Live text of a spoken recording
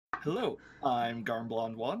Hello, I'm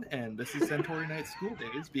Garmblonde1, and this is Centauri Night School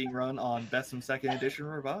Days, being run on Best of Second Edition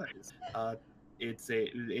Revised.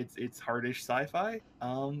 It's hardish sci-fi,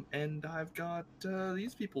 and I've got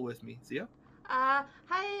these people with me. Zia? Hi,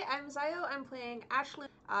 I'm Zayo. I'm playing Ashley.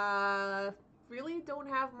 Really don't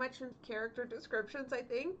have much in character descriptions, I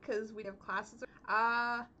think, because we have classes.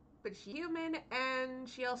 But she's human, and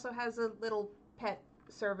she also has a little pet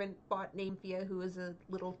servant bot named Fia, who is a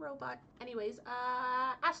little robot. Anyways,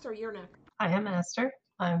 Astor, you're next. Hi, I'm Esther.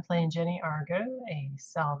 I'm playing Jenny Argo, a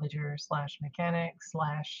salvager slash mechanic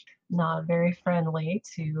slash not very friendly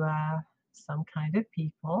to some kind of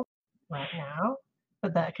people right now,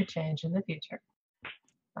 but that could change in the future.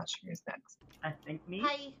 Not sure who's next. I think me.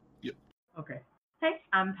 Hi. Yep. Okay. Hey,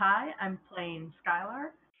 I'm Ty. I'm playing Skylar,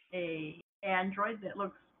 a android that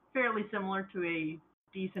looks fairly similar to a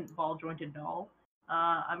decent ball-jointed doll.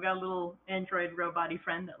 I've got a little android robot-y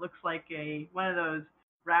friend that looks like one of those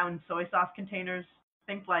round soy sauce containers.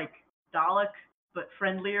 Think like Dalek, but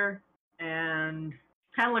friendlier, and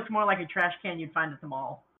kind of looks more like a trash can you'd find at the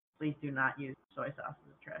mall. Please do not use soy sauce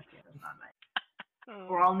as a trash can. It's not nice.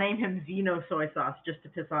 Or I'll name him Xeno Soy Sauce just to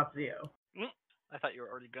piss off Zio. I thought you were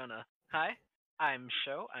already gonna. Hi, I'm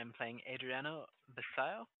Sho. I'm playing Adriano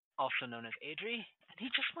Basayo, also known as Adri, and he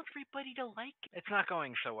just wants everybody to like it. It's not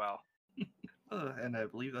going so well. And I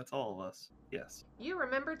believe that's all of us. Yes. You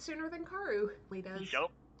remembered sooner than Karu. He does. Yup.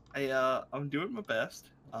 I'm doing my best.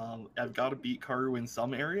 I've got to beat Karu in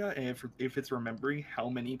some area, and if it's remembering how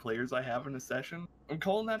many players I have in a session, I'm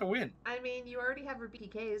calling that a win. I mean, you already have her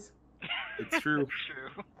BKs. It's true.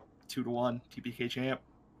 True. 2-1, TPK champ.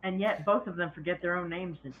 And yet, both of them forget their own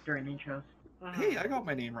names during intros. Hey, I got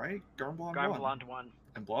my name right. Garmblonde1. Garmblonde 1.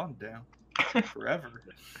 I'm blonde now. Forever.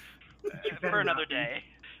 For another day.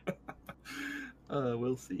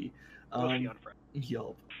 We'll see. We'll see on Friday.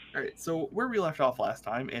 Yup. Alright, so where we left off last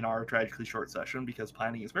time in our tragically short session, because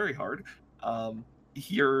planning is very hard,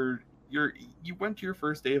 you went to your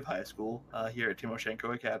first day of high school here at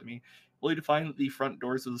Timoshenko Academy, only to find that the front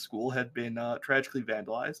doors of the school had been tragically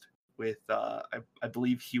vandalized with, I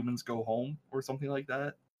believe, Humans Go Home or something like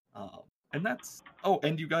that. And that's... Oh,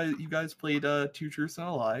 and you guys played Two Truths and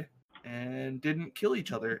a Lie and didn't kill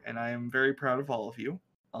each other, and I am very proud of all of you.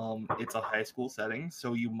 It's a high school setting,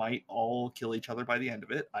 so you might all kill each other by the end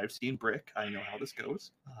of it. I've seen Brick. I know how this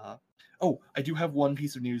goes. Oh, I do have one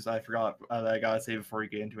piece of news I forgot that I gotta say before we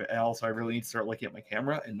get into it. And also, I really need to start looking at my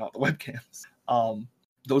camera and not the webcams.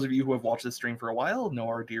 Those of you who have watched this stream for a while know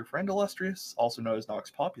our dear friend Illustrious, also known as Nox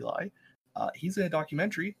Populi. He's in a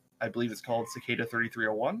documentary. I believe it's called Cicada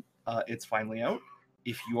 3301. It's finally out.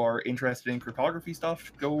 If you are interested in cryptography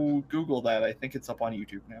stuff, go Google that. I think it's up on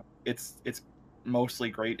YouTube now. It's mostly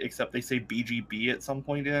great, except they say BGB at some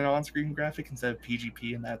point in an on-screen graphic instead of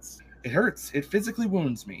PGP, and it hurts. It physically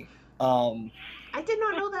wounds me. I did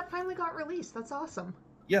not know that finally got released. That's awesome.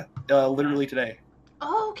 Yeah, literally today.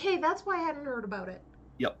 Oh, okay, that's why I hadn't heard about it.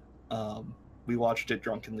 Yep. We watched it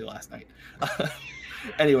drunkenly last night.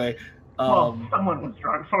 Anyway. Well, someone was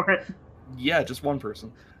drunk for it. Yeah, just one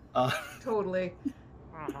person. Totally.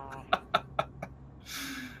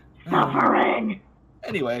 Suffering!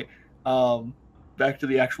 Anyway, back to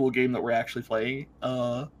the actual game that we're actually playing.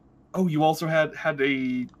 You also had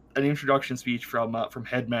an introduction speech from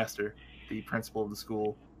Headmaster, the principal of the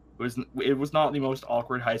school. It was not the most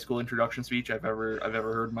awkward high school introduction speech I've ever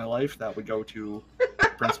heard in my life. That would go to the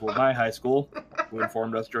principal of my high school, who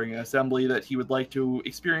informed us during an assembly that he would like to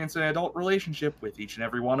experience an adult relationship with each and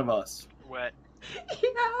every one of us. What?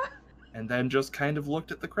 Yeah. And then just kind of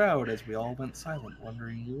looked at the crowd as we all went silent,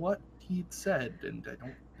 wondering what he'd said, and I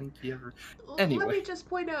don't think he ever... Anyway. Let me just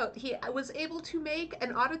point out, he was able to make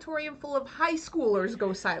an auditorium full of high schoolers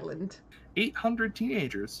go silent. 800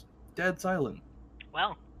 teenagers, dead silent.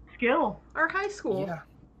 Well. Skill. Our high school.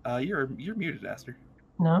 Yeah. You're muted, Aster.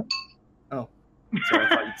 No? Oh. Sorry, I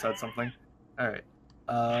thought you'd said something. Alright.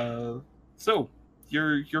 So,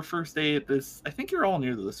 your first day at this... I think you're all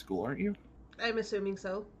new to this school, aren't you? I'm assuming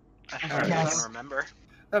so. I Yes. don't remember.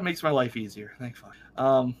 That makes my life easier. Thank fuck.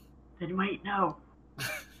 Then wait, no.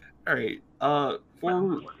 Alright. You're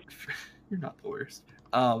not the worst.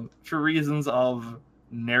 For reasons of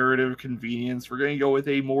narrative convenience, we're going to go with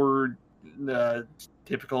a more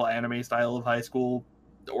typical anime style of high school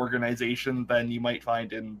organization than you might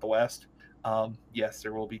find in the West. Yes,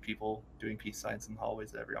 there will be people doing peace signs in the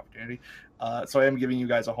hallways at every opportunity. So I am giving you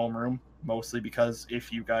guys a homeroom, mostly because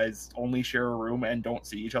if you guys only share a room and don't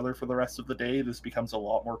see each other for the rest of the day, this becomes a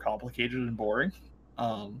lot more complicated and boring.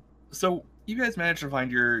 So you guys managed to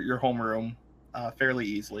find your homeroom fairly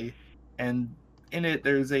easily, and in it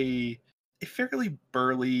there's a fairly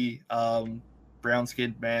burly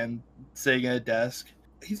brown-skinned man sitting at a desk.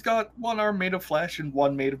 He's got one arm made of flesh and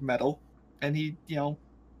one made of metal, and he,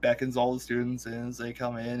 beckons all the students in as they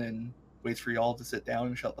come in and waits for y'all to sit down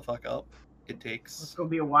and shut the fuck up. It It's takes... gonna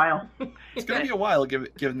be a while. It's gonna be a while,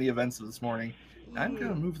 given the events of this morning. I'm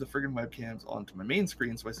gonna move the friggin' webcams onto my main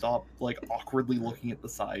screen so I stop, awkwardly looking at the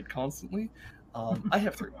side constantly. I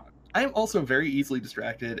have 3 on. I am also very easily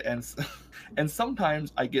distracted, and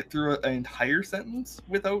sometimes I get through an entire sentence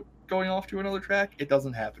without going off to another track. It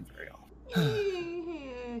doesn't happen very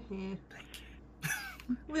often. Thank you.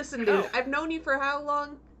 Listen, dude, I've known you for how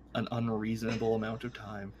long? An unreasonable amount of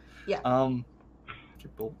time. Yeah.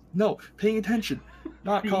 No, paying attention,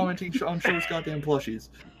 not commenting on shows goddamn plushies.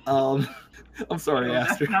 I'm sorry, No,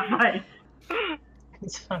 Aster. that's not right.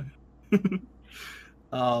 It's fun.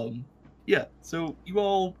 Yeah, so you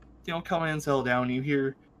all, come in and settle down. You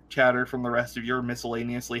hear chatter from the rest of your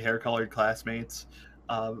miscellaneously hair-colored classmates.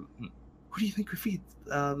 Who do you think graffitied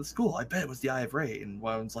the school? I bet it was the Eye of Ra. And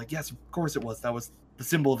one of them's like, yes, of course it was. That was the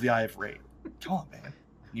symbol of the Eye of Ra. Come on, man.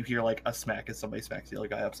 You hear, a smack as somebody smacks the other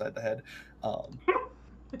guy upside the head. I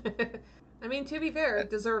mean, to be fair, it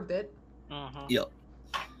deserved it. Yep.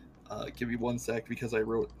 Give me 1 sec because I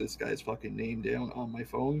wrote this guy's fucking name down on my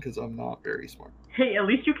phone because I'm not very smart. Hey, at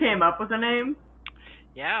least you came up with a name.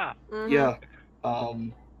 Yeah. Mm-hmm. Yeah. I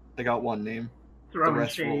got 1 name. Throwing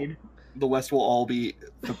shade. The rest will all be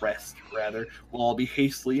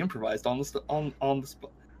hastily improvised on the spot. On the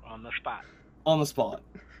spot. On the spot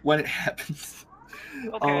when it happens.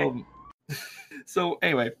 Okay. So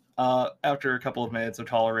anyway, after a couple of minutes of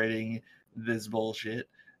tolerating this bullshit,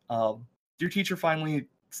 your teacher finally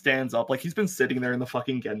stands up. He's been sitting there in the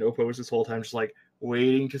fucking Gendo pose this whole time, just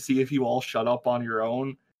waiting to see if you all shut up on your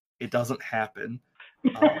own. It doesn't happen.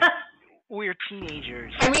 We're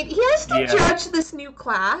teenagers. I mean, he has to judge this new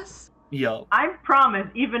class. Yeah. I promise,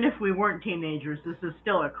 even if we weren't teenagers, this is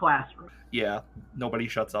still a classroom. Yeah. Nobody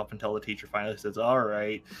shuts up until the teacher finally says, all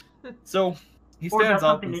right. So he Or stands does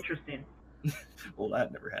up. something interesting. Well,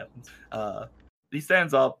 that never happens. He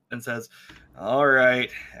stands up and says, all right,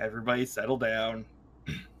 everybody settle down.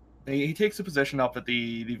 And he takes a position up at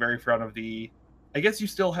the very front of the... I guess you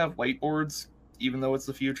still have whiteboards, even though it's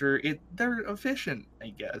the future. They're efficient, I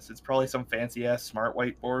guess. It's probably some fancy-ass smart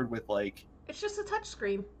whiteboard with, It's just a touch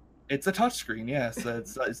screen. It's a touch screen, yes.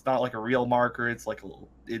 It's not like a real marker. It's like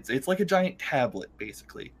it's like a giant tablet,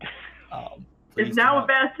 basically. Is now a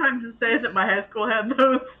bad time to say that my high school had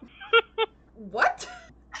those? What?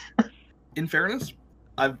 In fairness,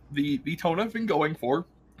 the tone I've been going for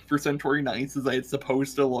Centauri Nights is that it's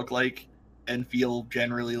supposed to look like and feel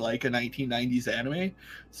generally like a 1990s anime.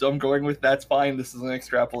 So I'm going with that's fine. This is an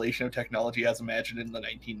extrapolation of technology as imagined in the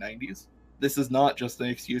 1990s. This is not just an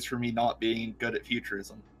excuse for me not being good at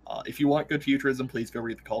futurism. If you want good futurism, please go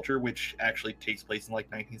read The Culture, which actually takes place in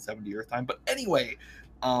 1970 Earth time. But anyway,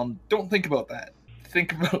 don't think about that.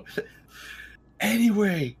 Think about it.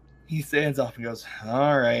 Anyway, he stands up and goes,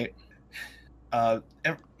 all right.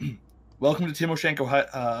 Welcome to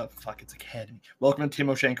Timoshenko it's Academy. Welcome to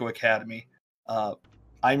Timoshenko Academy.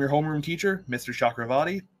 I'm your homeroom teacher, Mr.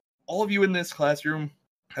 Chakravarti. All of you in this classroom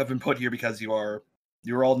have been put here because you're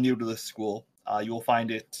all new to this school. You will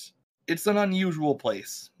find it's an unusual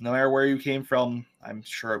place. No matter where you came from, I'm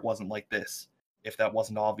sure it wasn't like this. If that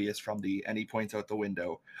wasn't obvious from and he points out the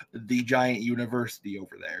window, the giant university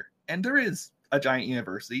over there. And there is a giant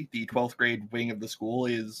university. The 12th grade wing of the school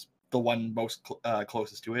is the one most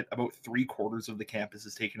closest to it. About 3/4 of the campus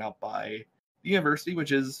is taken up by the university,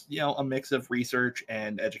 which is, a mix of research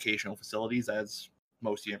and educational facilities, as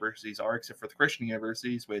most universities are, except for the Christian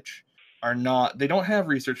universities, which are not, they don't have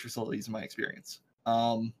research facilities in my experience.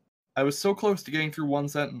 I was so close to getting through 1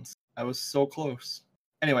 sentence. I was so close.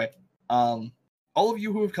 Anyway, all of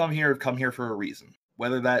you who have come here for a reason.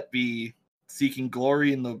 Whether that be seeking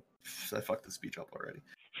glory in the... I fucked the speech up already.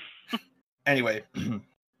 Anyway,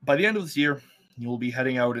 by the end of this year, you will be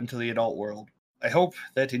heading out into the adult world. I hope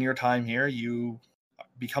that in your time here, you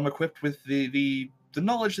become equipped with the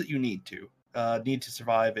knowledge that you need to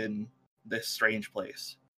survive in this strange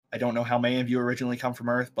place. I don't know how many of you originally come from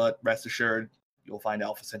Earth, but rest assured, you'll find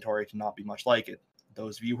Alpha Centauri to not be much like it.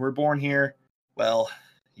 Those of you who were born here, well,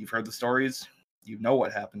 you've heard the stories. You know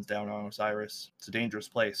what happens down on Osiris. It's a dangerous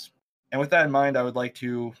place. And with that in mind, I would like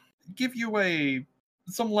to give you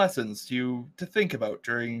some lessons to think about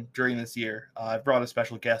during this year. I've brought a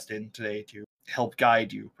special guest in today to help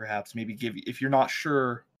guide you, perhaps. Maybe if you're not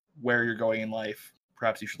sure where you're going in life,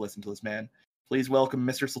 perhaps you should listen to this man. Please welcome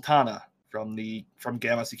Mr. Sultana from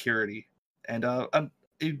Gamma Security. And a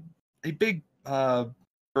big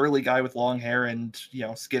burly guy with long hair and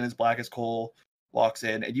skin as black as coal. walks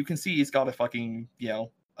in, and you can see he's got a fucking,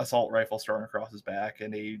 assault rifle strung across his back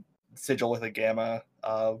and a sigil with a gamma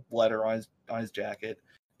letter on his jacket.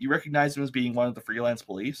 You recognize him as being one of the freelance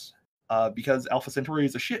police. Because Alpha Centauri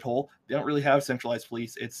is a shithole, they don't really have centralized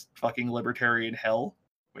police. It's fucking libertarian hell,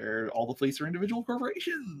 where all the police are individual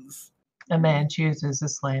corporations. A man chooses, a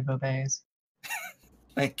slave obeys.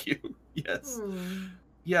 Thank you. Yes. Hmm.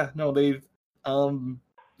 Yeah, no, they've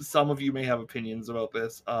some of you may have opinions about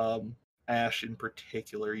this. Ash in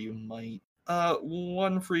particular, you might.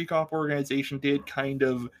 One free cop organization did kind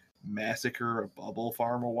of massacre a bubble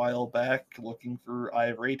farm a while back looking for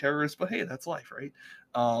IRA terrorists, but hey, that's life, right?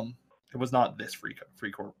 It was not this free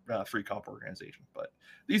cop organization, but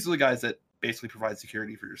these are the guys that basically provide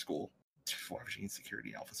security for your school. Why would you need security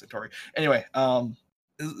in Alpha Centauri? Anyway,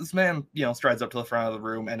 this man, strides up to the front of the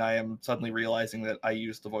room, and I am suddenly realizing that I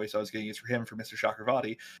used the voice I was going to use for him for Mr.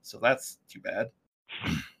 Chakravarti, so that's too bad.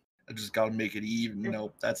 I just got to make it even.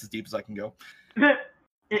 That's as deep as I can go.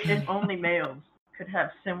 If only males could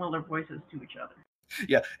have similar voices to each other.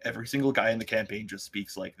 Yeah, every single guy in the campaign just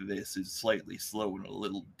speaks like this, is slightly slow and a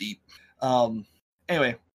little deep.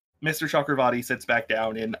 Anyway, Mr. Chakravarti sits back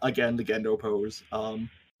down in, again, the Gendo pose.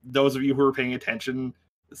 Those of you who are paying attention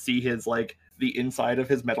see his, the inside of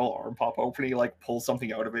his metal arm pop open. He, pulls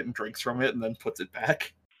something out of it and drinks from it and then puts it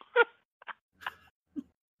back.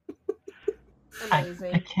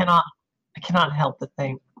 Amazing. I cannot help but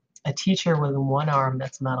think a teacher with one arm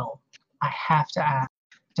that's metal. I have to ask,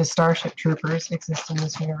 do Starship Troopers exist in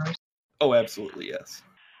this universe? Oh, absolutely, yes.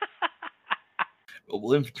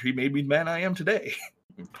 Well, infantry made me the man I am today.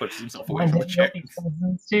 Puts himself away from the chair.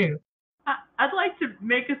 Too. I'd like to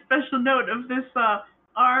make a special note of this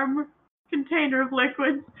arm container of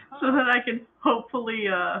liquid so that I can hopefully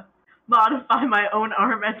modify my own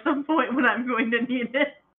arm at some point when I'm going to need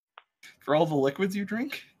it. For all the liquids you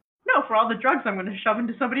drink? No, for all the drugs I'm going to shove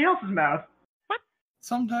into somebody else's mouth. What?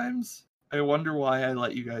 Sometimes I wonder why I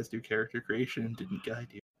let you guys do character creation and didn't guide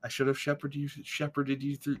you. I should have shepherded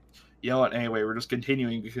you through. You know what? Anyway, we're just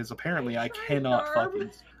continuing because apparently I cannot fucking.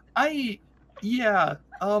 I've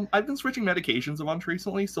been switching medications a bunch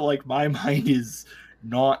recently, so my mind is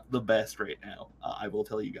not the best right now. I will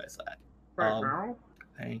tell you guys that. Right now?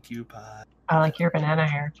 Thank you, Pod. I like your banana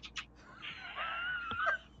hair.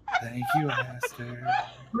 Thank you, Aster.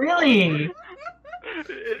 Really?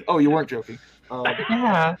 Oh, you weren't joking.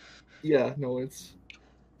 Yeah. Yeah, no, it's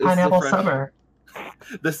Pineapple summer.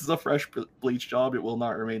 This is a fresh bleach job. It will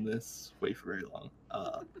not remain this way for very long.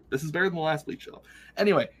 This is better than the last bleach job.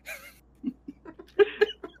 Anyway.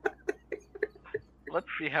 Let's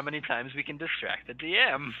see how many times we can distract the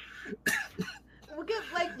DM. We'll get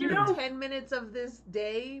 10 minutes of this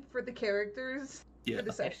day for the characters for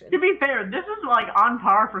the session. To be fair, this is on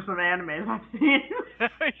par for some animes I've seen.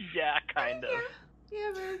 Yeah, kind of.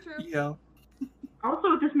 Yeah, very true. Yeah.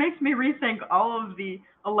 Also, this makes me rethink all of the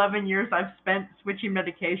 11 years I've spent switching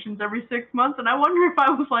medications every 6 months, and I wonder if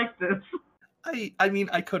I was like this. I mean,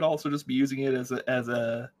 I could also just be using it as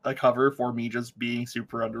a cover for me just being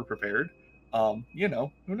super underprepared.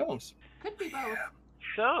 Who knows? Could be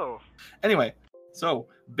both. Anyway,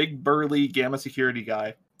 big burly gamma security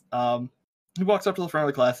guy. He walks up to the front of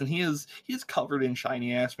the class and he is covered in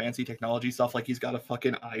shiny ass fancy technology stuff. He's got a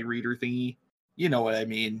fucking eye reader thingy. You know what I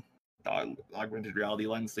mean? Augmented reality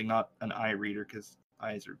lens thing, not an eye reader because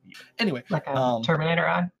eyes are. Anyway, like a Terminator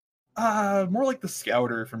eye. More like the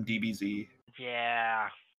Scouter from DBZ. Yeah.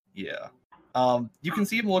 Yeah. You can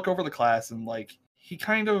see him look over the class and he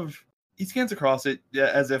scans across it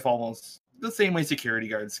as if almost the same way security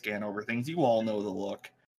guards scan over things. You all know the look.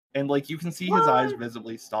 And you can see his eyes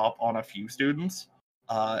visibly stop on a few students,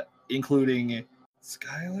 including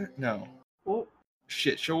Skylar. No. Oh.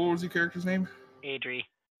 Shit. What was your character's name? Adri.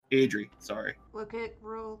 Sorry. Look at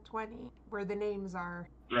Rule 20, where the names are.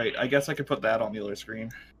 Right. I guess I could put that on the other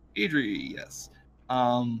screen. Adri. Yes.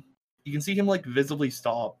 You can see him visibly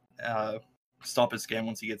stop his scan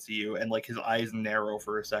once he gets to you, and his eyes narrow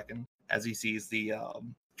for a second as he sees the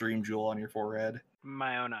dream jewel on your forehead.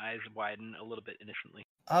 My own eyes widen a little bit innocently.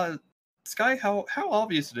 Sky, how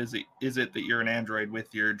obvious is it that you're an android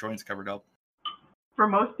with your joints covered up? For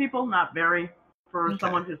most people, not very. For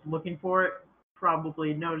someone who's looking for it,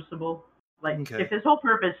 probably noticeable. If his whole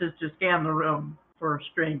purpose is to scan the room for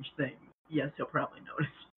strange things, yes, he'll probably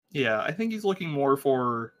notice. Yeah, I think he's looking more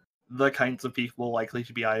for the kinds of people likely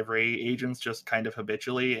to be IRA agents just kind of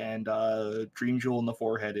habitually, and Dream Jewel in the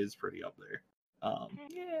forehead is pretty up there.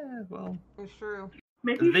 Yeah, well... It's true.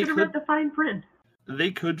 Maybe you should have read the fine print. They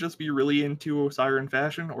could just be really into Siren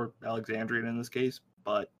fashion, or Alexandrian in this case,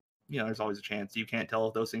 but, there's always a chance. You can't tell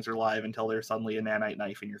if those things are live until there's suddenly a nanite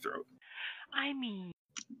knife in your throat. I mean,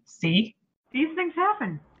 See? These things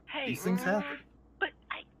happen. hey, These things happen. but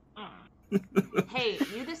I. Hey,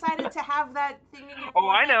 you decided to have that thing in your Oh,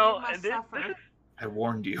 I forehead, know. you must This suffer. is. I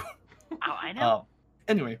warned you. Oh, I know.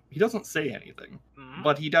 Anyway, he doesn't say anything, Mhm.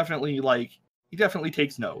 but he definitely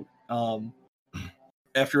takes note.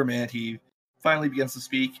 After a minute, he finally begins to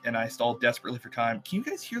speak, and I stall desperately for time. Can you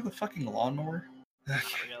guys hear the fucking lawnmower? Not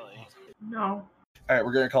really. No. All right,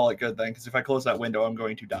 we're gonna call it good then, because if I close that window, I'm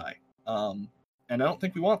going to die. And I don't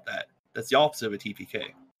think we want that. That's the opposite of a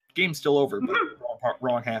TPK. Game's still over, but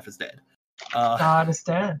wrong half is dead. God is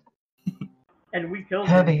dead. And we killed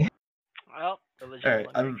him. Heavy. Well, All right,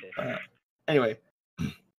 illegitimate in that case. anyway,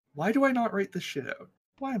 why do I not write this shit out?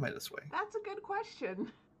 Why am I this way? That's a good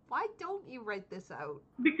question. Why don't you write this out?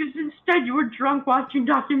 Because instead you were drunk watching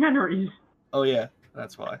documentaries. Oh yeah,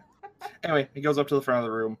 that's why. Anyway, he goes up to the front of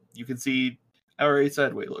the room. You can see, I already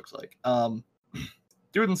said what he looks like.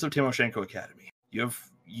 Students of Timoshenko Academy.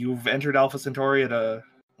 You've entered Alpha Centauri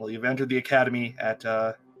you've entered the academy at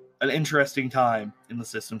an interesting time in the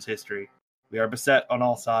system's history. We are beset on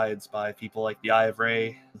all sides by people like the Eye of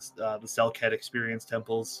Re, the Selket Experience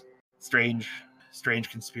Temples. Strange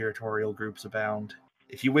conspiratorial groups abound.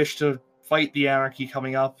 If you wish to fight the anarchy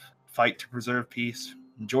coming up, fight to preserve peace,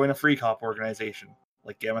 join a free cop organization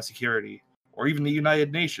like Gamma Security, or even the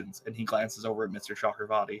United Nations, and he glances over at Mr.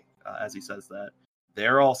 Chakravarti as he says that.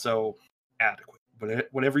 They're also adequate. But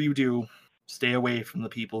whatever you do, stay away from the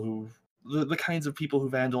kinds of people who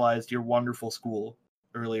vandalized your wonderful school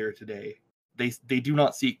earlier today. They do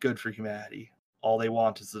not seek good for humanity. All they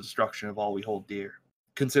want is the destruction of all we hold dear.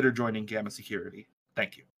 Consider joining Gamma Security.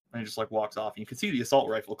 Thank you. And he just walks off, and you can see the assault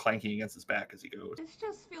rifle clanking against his back as he goes. This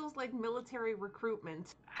just feels like military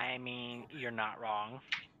recruitment. I mean, you're not wrong.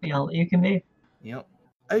 You can be. Yep.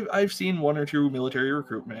 I've seen one or two military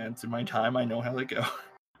recruitment ads in my time. I know how they go.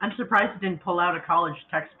 I'm surprised it didn't pull out a college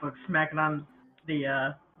textbook, smack it on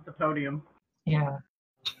the podium. Yeah.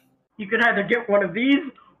 You could either get one of these,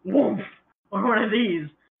 woof, or one of these,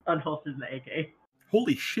 unholstered the AK.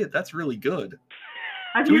 Holy shit, that's really good.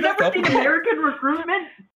 Have Can you we back never up seen a bit? American Recruitment?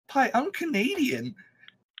 Hi, I'm Canadian.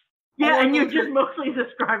 Yeah, our and you military- just mostly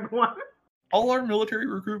described one. All our military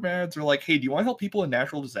recruitment ads are like, hey, do you want to help people in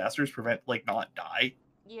natural disasters not die?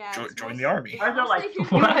 Yeah. Join the army. it's Ours are like, mostly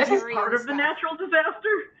what? humanitarian part of the stuff. natural disaster?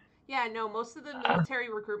 Yeah, no, most of the military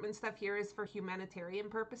recruitment stuff here is for humanitarian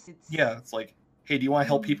purposes. Yeah, it's like, hey, do you want to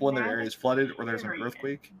help people in their areas flooded or there's an Humanitarian.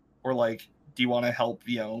 earthquake? Or do you want to help,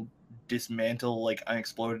 dismantle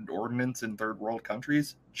unexploded ordnance in third world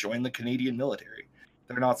countries? Join the Canadian military.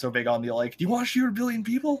 They're not so big on the do you want to shoot a billion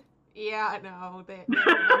people? Yeah, no, they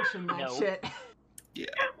don't mention that No. shit. Yeah.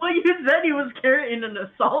 Well, you said he was carrying an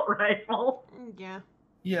assault rifle. Yeah.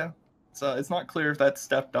 Yeah. So it's not clear if that's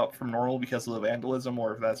stepped up from normal because of the vandalism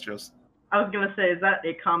or if that's just I was gonna say, is that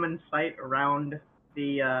a common sight around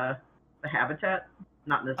the habitat?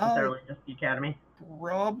 Not necessarily just the academy.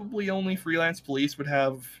 probably only freelance police would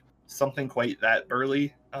have something quite that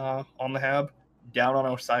burly on the hab. Down on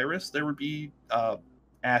Osiris, there would be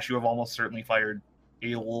Ash, you have almost certainly fired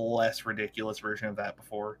a less ridiculous version of that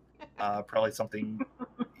before. Probably something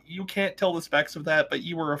you can't tell the specs of that, but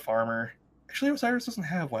you were a farmer. Actually, Osiris doesn't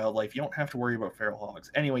have wildlife. You don't have to worry about feral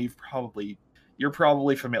hogs. Anyway, you're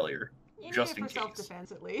probably familiar. You Just need in it for case.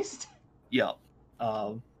 self-defense, at least. Yeah.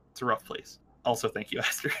 It's a rough place. Also, thank you,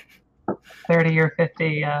 Esther. 30 or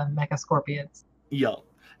 50 mecha scorpions. Yeah.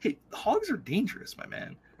 Hey, hogs are dangerous, my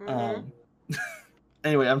man. Mhm.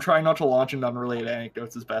 Anyway, I'm trying not to launch into unrelated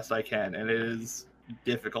anecdotes as best I can, and it is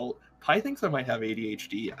difficult. Pi thinks I might have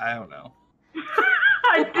ADHD. I don't know.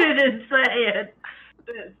 I didn't say it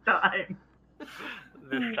this time.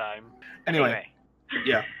 This time. Anyway,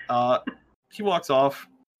 yeah. He walks off.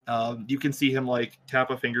 You can see him tap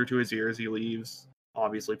a finger to his ear as he leaves,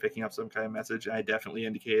 obviously picking up some kind of message. And I definitely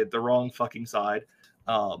indicated the wrong fucking side.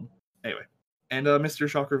 Anyway, and Mr.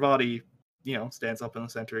 Chakravarti, stands up in the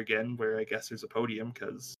center again, where I guess there's a podium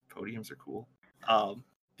because podiums are cool.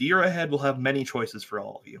 The year ahead will have many choices for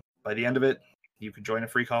all of you. By the end of it, you could join a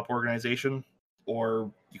free cop organization,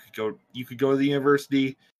 or you could go to the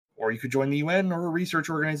university, or you could join the UN or a research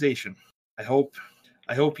organization. I hope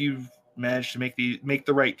you've managed to make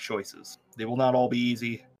the right choices. They will not all be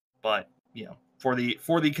easy, but for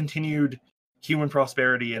the continued human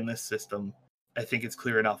prosperity in this system, I think it's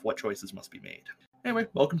clear enough what choices must be made. Anyway,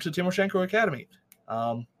 welcome to Timoshenko Academy.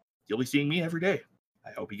 You'll be seeing me every day.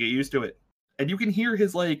 I hope you get used to it. And you can hear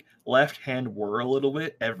his left hand whir a little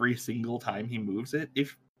bit every single time he moves it.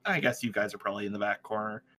 If I guess you guys are probably in the back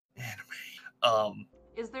corner. Anime.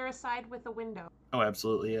 Is there a side with a window? Oh,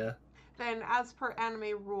 absolutely, yeah. Then, as per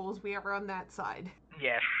anime rules, we are on that side.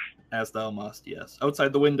 Yes. As thou must, yes.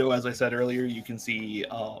 Outside the window, as I said earlier, you can see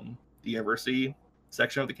the university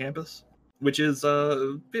section of the campus, which is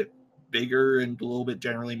a bit bigger and a little bit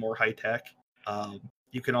generally more high tech.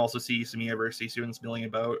 You can also see some university students milling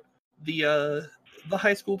about. The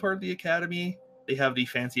high school part of the academy, they have the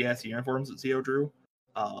fancy ass uniforms that Zio drew.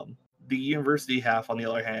 The university half, on the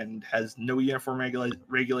other hand, has no uniform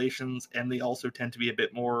regulations, and they also tend to be a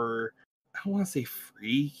bit more, I don't want to say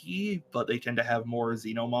freaky, but they tend to have more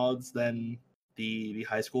xenomods than the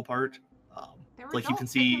high school part. They're Like you can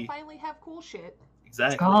adults. They can see finally have cool shit. It's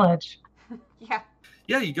exactly. college. Yeah.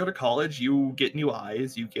 Yeah, you go to college, you get new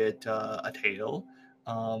eyes, you get a tail.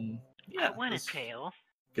 Yeah, I want a this- tail.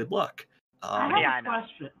 good luck. I have Yeah, I a know.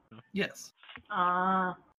 question. Yes.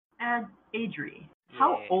 And Adri,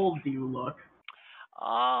 how Yeah. old do you look?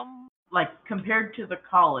 Um, Like, compared to the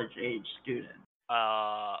college age student?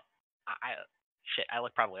 I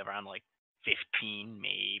look probably around like 15,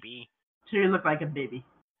 maybe. So you look like a baby.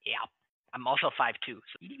 Yeah. I'm also 5'2", so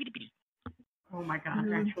itty bitty bitty. Oh my god,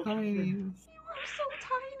 you're actual children. You are so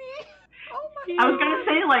tiny. Oh my I was gonna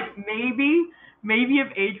say, like, maybe if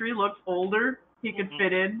Adri looks older, he could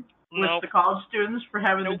fit in with Nope. the college students for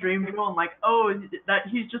having the Nope. dream duel, and like, oh, that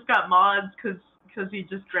he's just got mods because he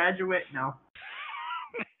just graduated. No,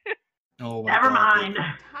 Oh my never god. mind.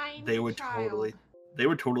 Tiny They would child.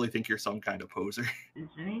 totally think you're some kind of poser.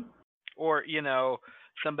 Isn't he? Or,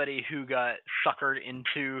 somebody who got suckered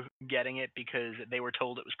into getting it because they were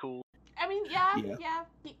told it was cool. I mean, Yeah. yeah.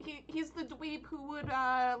 He's the dweeb who would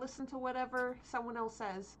listen to whatever someone else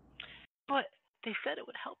says. But they said it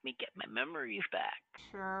would help me get my memories back.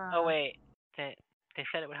 Sure. Oh, wait. They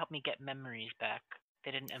said it would help me get memories back.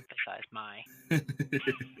 They didn't emphasize my.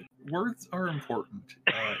 Words are important,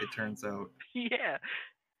 it turns out. Yeah.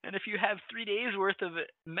 And if you have 3 days worth of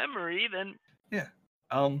memory, then. Yeah.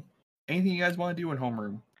 Anything you guys want to do in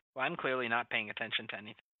homeroom? Well, I'm clearly not paying attention to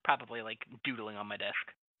anything. Probably, like, doodling on my desk.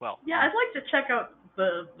 Well. Yeah, I'd like to check out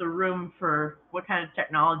the room for what kind of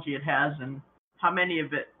technology it has and how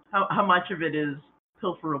much of it is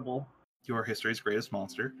pilferable. Your history's greatest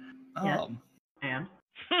monster. Yes. And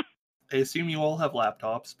I assume you all have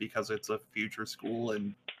laptops because it's a future school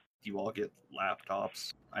and you all get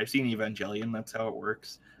laptops. I've seen Evangelion, that's how it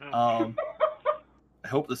works. I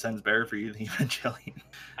hope this ends better for you than Evangelion.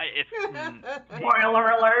 spoiler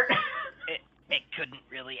alert. It couldn't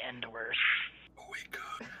really end worse. Oh,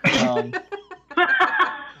 it could.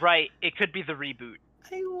 Right, it could be the reboot.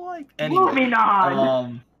 I like. Anyway, Moving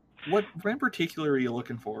on. what in particular are you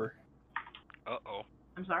looking for? Uh-oh.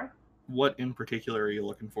 I'm sorry. What in particular are you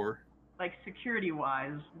looking for? Like,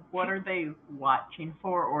 security-wise, what are they watching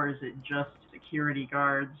for, or is it just security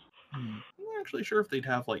guards? I'm not actually sure if they'd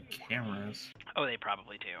have like cameras. Oh, they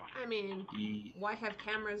probably do. I mean, Ye- why have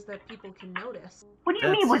cameras that people can notice? What do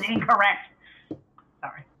you mean was That's- incorrect?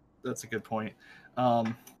 Sorry. That's a good point.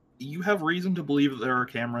 You have reason to believe that there are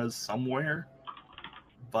cameras somewhere,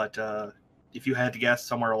 but if you had to guess,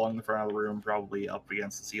 somewhere along the front of the room, probably up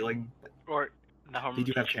against the ceiling. Or the home. They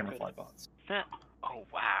do have teacher camera could- fly bots. Oh,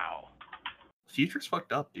 wow. Future's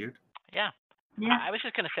fucked up, dude. Yeah. Yeah. I was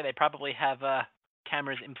just going to say they probably have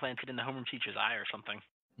cameras implanted in the homeroom teacher's eye or something.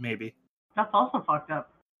 Maybe. That's also fucked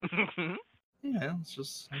up. Yeah,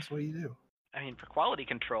 that's what you do. I mean, for quality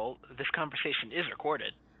control, this conversation is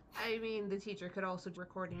recorded. I mean, the teacher could also do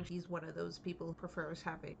recording. She's one of those people who prefers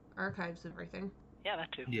having archives of everything. Yeah,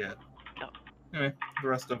 that too. Yeah. No. Anyway, the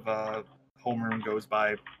rest of homeroom goes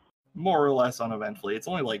by more or less uneventfully. It's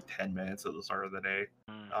only like 10 minutes at the start of the day.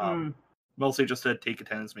 Mostly just to take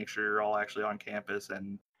attendance, make sure you're all actually on campus,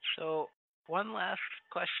 and So, one last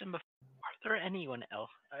question. Are there any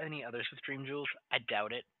others with Dream Jewels? I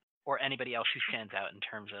doubt it. Or anybody else who stands out in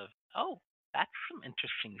terms of, oh, that's some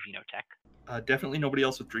interesting xenotech. definitely nobody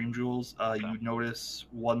else with Dream Jewels. You notice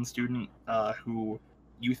one student who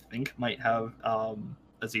you think might have a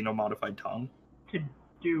xeno-modified tongue. To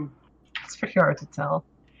do It's pretty hard to tell.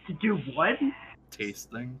 what?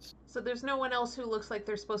 Taste things. So there's no one else who looks like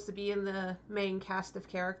they're supposed to be in the main cast of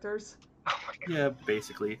characters. Yeah,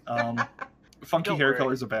 basically. Funky Don't hair worry.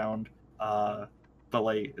 colors abound. But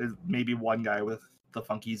like maybe one guy with the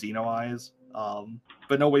funky xeno eyes.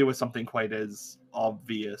 But nobody with something quite as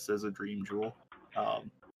obvious as a dream jewel.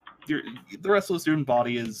 The rest of the student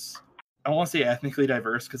body is, I don't want to say ethnically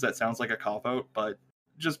diverse because that sounds like a cop out, but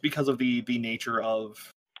just because of the nature of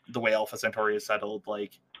the way Alpha Centauri is settled,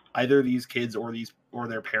 like either these kids or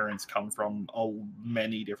their parents come from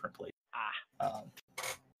many different places.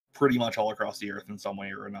 Pretty much all across the earth in some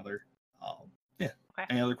way or another. Yeah. Okay.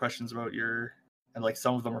 Any other questions about and like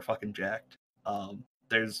some of them are fucking jacked.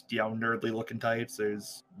 There's nerdly looking types.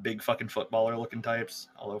 There's big fucking footballer looking types.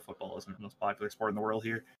 Although football isn't the most popular sport in the world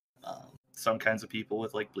here. Some kinds of people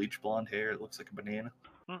with like bleached blonde hair. It looks like a banana.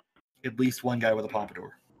 At least one guy with a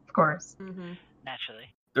pompadour. Of course. Mm-hmm.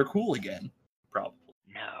 Naturally. They're cool again, probably.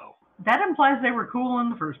 No. That implies they were cool in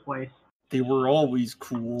the first place. They were always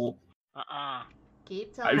cool.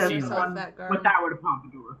 Keep telling I've seen yourself one that, girl. without a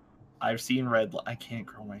pompadour. I've seen Redline. I can't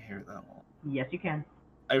grow my hair that long. Yes, you can.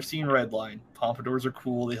 I've seen Redline. Pompadours are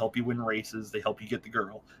cool. They help you win races. They help you get the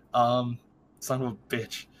girl. Son of a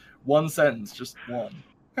bitch. One sentence, just one.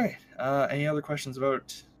 All right. Any other questions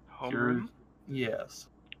about your? Homeroom? Yes.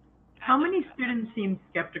 How many students seem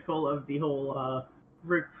skeptical of the whole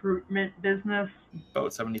recruitment business?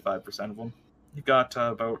 About 75% of them. You've got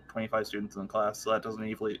about 25 students in the class, so that doesn't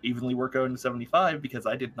evenly work out into 75 because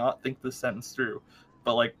I did not think this sentence through.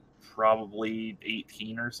 But like probably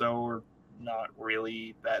 18 or so are not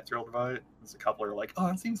really that thrilled about it. There's a couple are like, "Oh,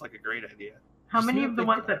 that seems like a great idea." How Just many not of the think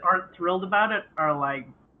ones about that aren't thrilled about it are like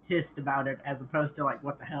pissed about it as opposed to like,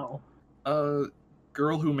 what the hell?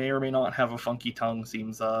 Girl who may or may not have a funky tongue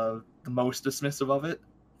seems the most dismissive of it.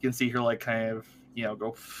 You can see her like kind of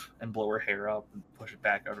go and blow her hair up and push it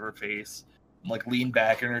back out of her face, and, like lean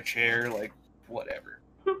back in her chair, like whatever.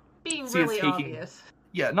 Being See, it's really taking- obvious.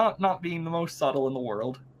 Yeah, not being the most subtle in the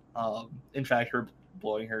world. In fact, her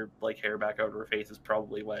blowing her like hair back out of her face is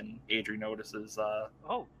probably when Adri notices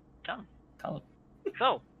Oh, tongue. tongue.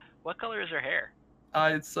 So, what color is her hair?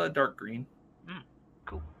 It's dark green.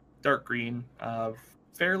 Cool. Dark green,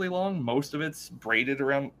 fairly long. Most of it's braided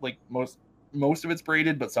around, like most of it's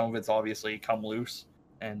braided, but some of it's obviously come loose,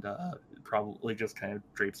 and it probably just kind of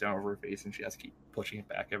drapes down over her face, and she has to keep pushing it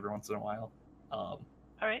back every once in a while. All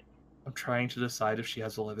right. I'm trying to decide if she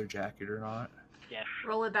has a leather jacket or not. Yes.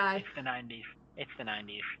 Roll a die. It's the 90s. It's the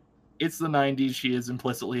 90s. It's the 90s. She is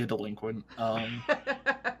implicitly a delinquent.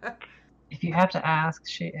 If you have to ask,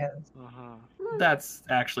 she is. That's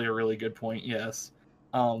actually a really good point. Yes.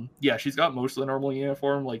 Yeah, she's got most of the normal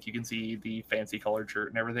uniform. Like you can see the fancy colored shirt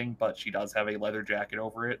and everything, but she does have a leather jacket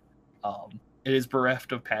over it. It is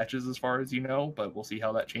bereft of patches as far as you know, but we'll see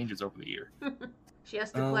how that changes over the year. She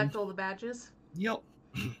has to collect all the badges. Yep.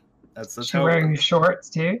 That's She's how it wearing works. shorts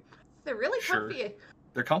too. They're really Sure. comfy.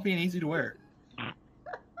 They're comfy and easy to wear.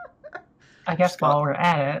 I guess Scott. while we're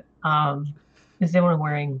at it, is anyone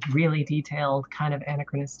wearing really detailed, kind of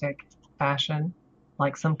anachronistic fashion?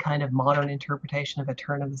 Like some kind of modern interpretation of a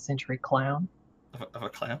turn-of-the-century clown? Of a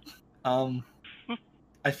clown.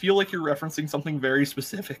 I feel like you're referencing something very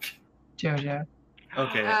specific. JoJo.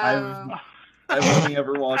 Okay, Um, I've only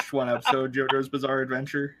ever watched one episode, JoJo's Bizarre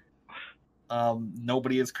Adventure.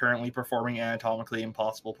 Nobody is currently performing anatomically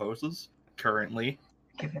impossible poses. Currently.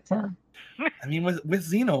 Give it time. I mean, with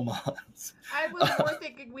xenomons. I was more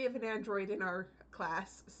thinking we have an android in our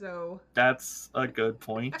class, so. That's a good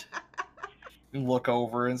point. You look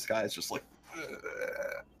over and Sky's just like,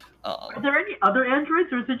 Are there any other androids,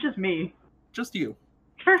 or is it just me? just you.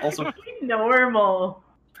 Perfectly Also- normal.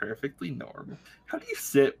 Perfectly normal. How do you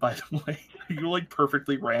sit, by the way? Are you like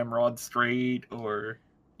perfectly ramrod straight, or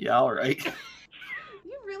yeah, all right.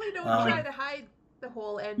 You really don't Um, try to hide the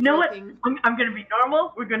whole android You know what? thing. I'm gonna be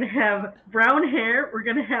normal. We're gonna have brown hair. We're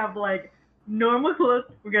gonna have like normal clothes.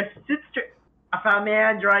 We're gonna sit straight. I found the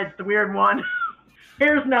android. It's the weird one.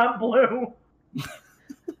 Hair's not blue.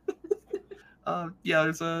 Yeah,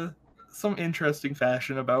 there's some interesting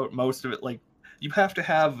fashion about most of it. Like, you have to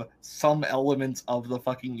have some elements of the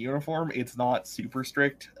fucking uniform. It's not super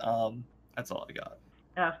strict. That's all I got.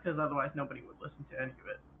 That's because otherwise nobody would listen to any of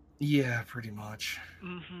it. Yeah, pretty much.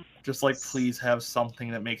 Mm-hmm. Just like, please have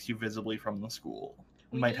something that makes you visibly from the school.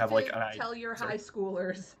 We Might need have to like an tell your sorry. high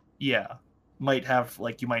schoolers. Yeah, you might have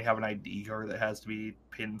an ID card that has to be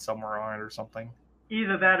pinned somewhere on it or something.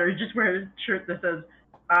 Either that, or you just wear a shirt that says,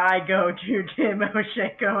 "I go to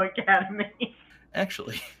Timoshenko Academy."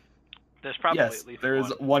 Actually, There's probably yes, at least there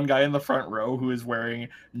is one guy in the front row who is wearing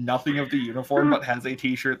nothing of the uniform but has a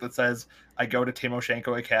T-shirt that says, "I go to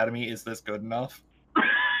Timoshenko Academy. Is this good enough?"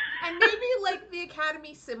 And maybe like the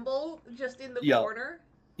academy symbol just in the Yeah. corner.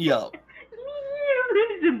 Yeah.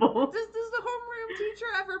 Symbols. Does the homeroom teacher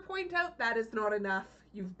ever point out that is not enough?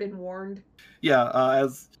 You've been warned. Yeah,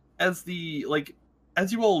 as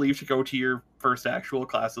you all leave to go to your first actual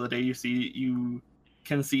class of the day, you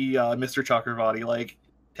can see Mr. Chakravarti like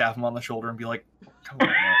tap him on the shoulder and be like, "Come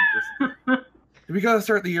on, man, we gotta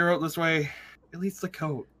start the year out this way. At least the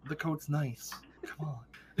coat. The coat's nice. Come on."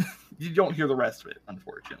 You don't hear the rest of it,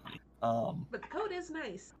 unfortunately. But the coat is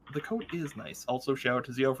nice. The coat is nice. Also, shout out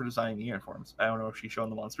to Zio for designing the uniforms. I don't know if she's shown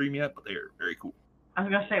them on stream yet, but they are very cool. I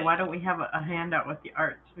was gonna say, why don't we have a handout with the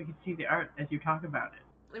art so we can see the art as you talk about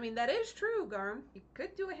it? I mean, that is true, Garm. You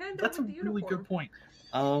could do a handout That's a with the really uniform. good point.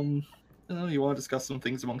 You want to discuss some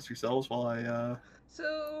things amongst yourselves while I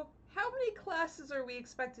So, how many classes are we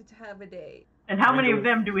expected to have a day? And how I'm many gonna of go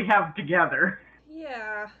them do we have together?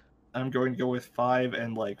 Yeah. I'm going to go with 5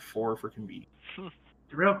 and like 4 for convenience.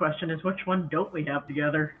 The real question is, which one don't we have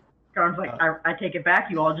together? Garm's like, Uh, I take it back.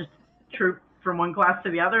 You all just troop from one class to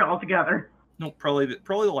the other all together. No, probably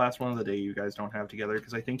the last one of the day you guys don't have together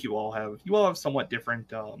because I think you all have somewhat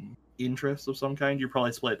different interests of some kind. You're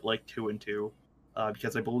probably split like 2 and 2,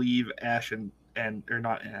 because I believe Ash and or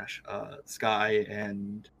not Ash, Sky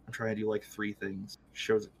and I'm trying to do like 3 things.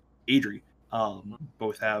 Shows Adri.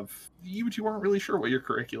 Both have you two aren't really sure what your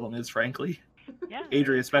curriculum is, frankly. Yeah. Adri, it's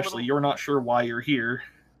a especially, little- you're not sure why you're here.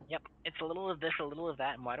 Yep. It's a little of this, a little of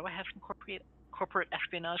that, and why do I have some corporate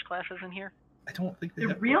espionage classes in here? I don't think they The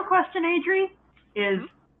have real question, Adri, is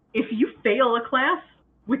if you fail a class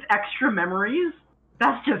with extra memories,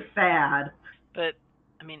 that's just sad. But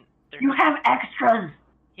I mean, they're You have extras.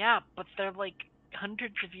 yeah, but they're like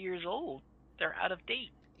hundreds of years old. They're out of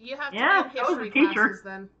date. You have to Yeah, be in so is history the teacher. classes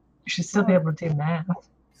then. You should still be able to do math.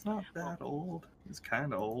 He's not that old. He's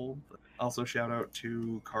kind of old. But also, shout out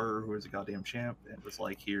to Carter, who is a goddamn champ, and was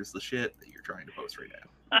like, "Here's the shit that you're trying to post right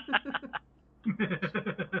now."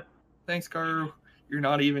 Thanks, Carter. You're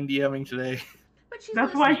not even DMing today. But she's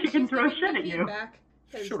That's why listening. she can She's throw giving shit me at you. feedback,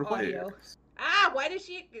 'cause Should have audio. played. Why did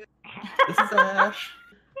she... This is Ash.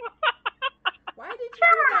 Why did you do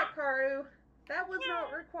that, Karu? That was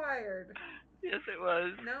not required. Yes, it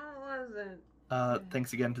was. No, it wasn't.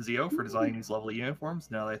 Thanks again to Zio for designing these lovely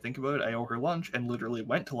uniforms. Now that I think about it, I owe her lunch and literally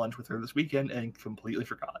went to lunch with her this weekend and completely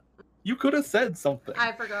forgot. You could have said something.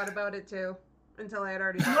 I forgot about it too, until I had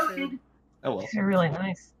already bought food. Oh well, These are really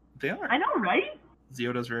nice. they are. I know, right?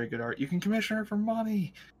 Zio does very good art. You can commission her for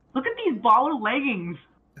money. Look at these baller leggings.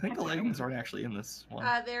 I think the leggings aren't actually in this one.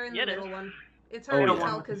 They're in Yeah, the it middle is. one. It's Oh, hard to yeah.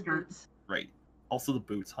 tell because boots. Right. Also the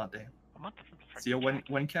boots. Hot damn. I want the frick Zio, jacket.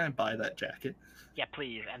 when can I buy that jacket? Yeah,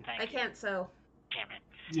 please, and thank I you. can't sew. Damn it.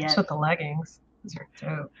 Yes. So the leggings. These are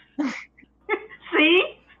dope.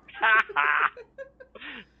 See?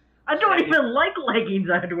 I don't even like leggings.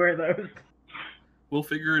 I had to wear those. We'll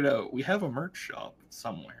figure it out. We have a merch shop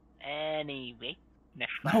somewhere. Anyway,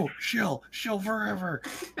 next class. No, shill forever.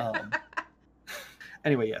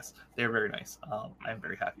 Anyway, yes, they're very nice. I'm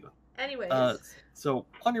very happy with them. Anyways, So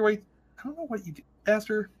on your way, I don't know what you do.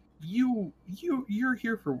 Aster, you're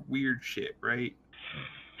here for weird shit, right?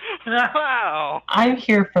 Wow. I'm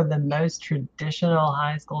here for the most traditional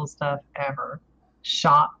high school stuff ever.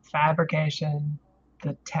 Shop fabrication,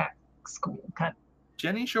 the tech school cut.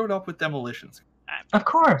 Jenny showed up with demolitions. Of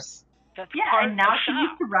course. That's Yeah, part and of now the she shop.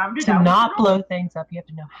 needs to round it To out. not blow things up, you have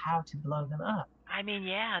to know how to blow them up. I mean,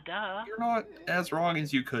 yeah, duh. You're not as wrong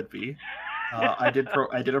as you could be. I did a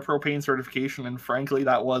propane certification, and frankly,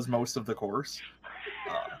 that was most of the course.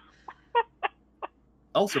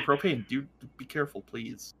 Also, propane, do be careful,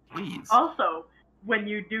 please. Please. Also, when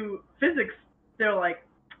you do physics, they're like,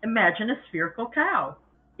 imagine a spherical cow.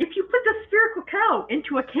 If you put the spherical cow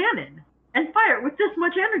into a cannon and fire it with this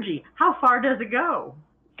much energy, how far does it go?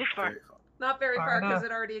 This far. Very fun. not very Far far because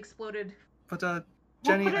enough. it already exploded. But Jenny,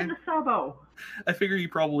 Jenny, we'll put it in the sabo. I figure you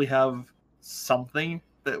probably have something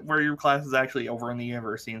that where your class is actually over in the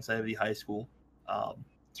university instead of the high school.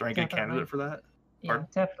 Is there any good Definitely. candidate for that? Yeah, Pardon?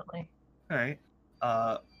 definitely. All right.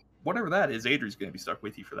 Whatever that is, Adri's going to be stuck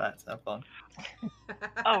with you for that. So have fun.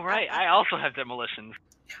 Oh, right. I also have demolitions.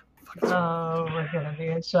 Oh, we're gonna be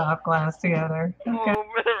in shop class together. Okay.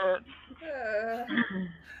 Oh, man.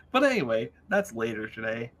 But anyway, that's later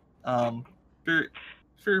today. For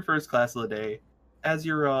your first class of the day, as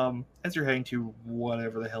you're heading to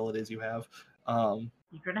whatever the hell it is you have.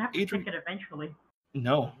 You're gonna have to Adrian- take it eventually.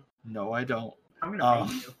 No, I don't. I'm gonna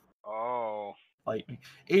pay Um, you. Oh. Fight me,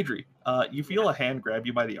 Adri. You feel a hand grab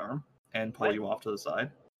you by the arm and pull What? you off to the side.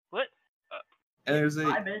 What? And there's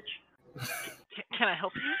Bye, a bitch. Can I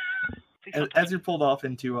help you? Please as, don't as you're pulled off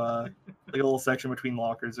into like a little section between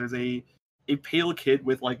lockers. There's a pale kid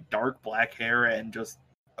with like dark black hair and just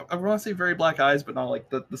I want to say very black eyes, but not like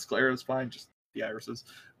the sclera is fine, just the irises.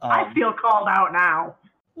 I feel called out now.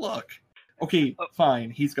 Look. Okay, Oh. fine.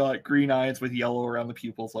 He's got green eyes with yellow around the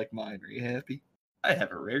pupils like mine. Are you happy? I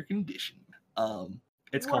have a rare condition.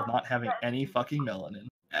 It's called not having any fucking melanin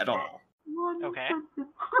at all. Okay.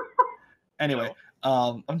 Anyway,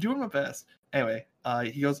 I'm doing my best. Anyway,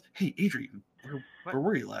 he goes, "Hey, Adrian, where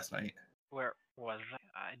were you last night? Where was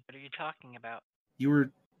I? What are you talking about? You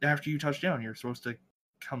were after you touched down. You were supposed to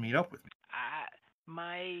come meet up with me."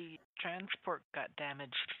 My transport got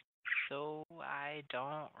damaged, So I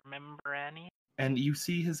don't remember any. And you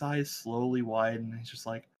see his eyes slowly widen, and he's just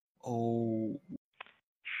like, oh,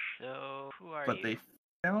 So who are but you? they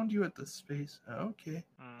found you at the space. Okay.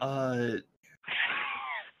 Hmm.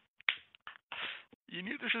 You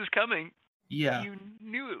knew this was coming. Yeah. You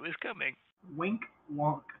knew it was coming. Wink,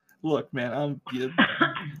 wonk. Look, man, I'm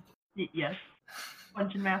Yes,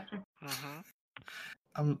 Dungeon Master.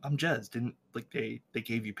 Mm-hmm. I'm Jez. Didn't like they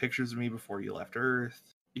gave you pictures of me before you left Earth.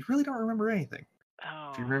 You really don't remember anything.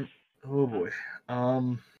 Oh. If you remember, oh boy.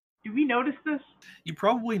 Did we notice this? You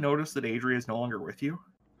probably noticed that Adria is no longer with you.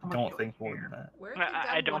 How much Don't do I think more care? than that. Where'd the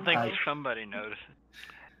I dumb don't one think go? somebody noticed.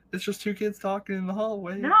 It's just two kids talking in the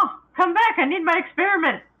hallway. No, come back. I need my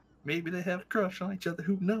experiment. Maybe they have a crush on each other.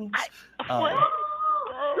 Who knows? What?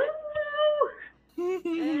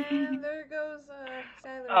 And there goes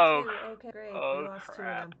Skylar Oh. too. Okay, great. Oh, We lost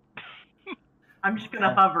crap. 2 of them. I'm just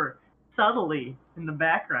gonna hover subtly in the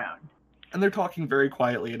background. And they're talking very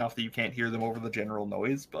quietly enough that you can't hear them over the general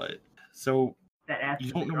noise. But so That adds you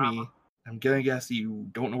to the don't know drama. me. I'm gonna guess you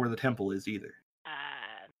don't know where the temple is either. All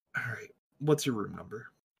right. What's your room number?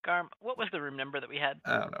 Garm, what was the room number that we had?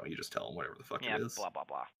 I don't know. You just tell them whatever the fuck Yeah, it is. blah blah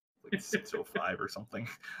blah. Like 605 or something.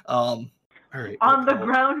 All right. On the look,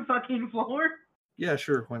 ground fucking floor? Yeah,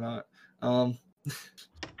 sure. Why not? Bullshit!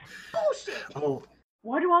 I'll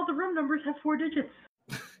Why do all the room numbers have 4 digits?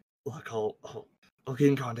 look. I'll get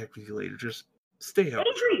in contact with you later. Just stay out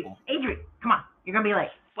of trouble. Adri, come on. You're gonna be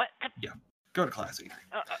late. What? Go to class, Adrian.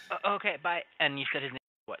 Okay, bye. And you said his name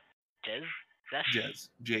was what? Jez? Zesh? Jez.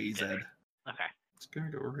 J-E-Z. Okay. It's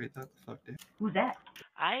gonna go right that the fuck down. Who's that?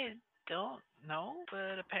 I don't know,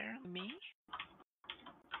 but apparently me.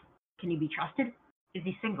 Can he be trusted? Is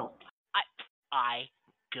he single? I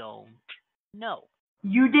don't know.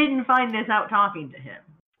 You didn't find this out talking to him.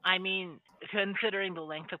 I mean, considering the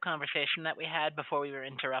length of conversation that we had before we were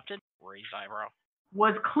interrupted, raise eyebrow.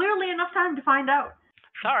 Was clearly enough time to find out.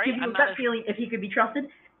 Sorry, Give you I'm a not gut as, feeling if he could be trusted,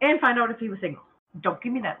 and find out if he was single. Don't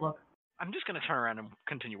give me that look. I'm just gonna turn around and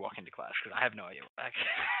continue walking to class because I have no idea what the heck.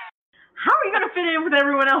 How are you gonna fit in with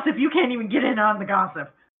everyone else if you can't even get in on the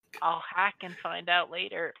gossip? I'll hack and find out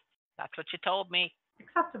later. That's what you told me.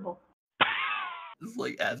 Acceptable. Just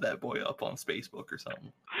like add that boy up on Facebook or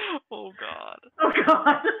something. Oh god. Oh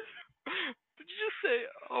god. Did you just say,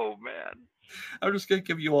 oh man? I'm just gonna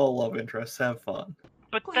give you all love interests. Have fun.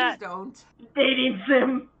 But Please that don't. Dating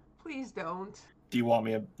sim. Please don't. Do you want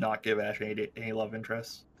me to not give Ash any love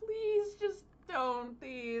interests? Please just don't.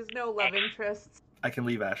 Please. No love interests. I can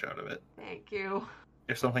leave Ash out of it. Thank you.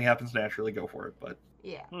 If something happens naturally, go for it. But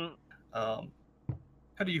Yeah. how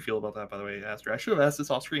do you feel about that, by the way, Aster? I should have asked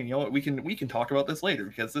this off screen. You know what? We can talk about this later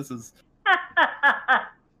because this is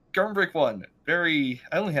Garden Break 1. I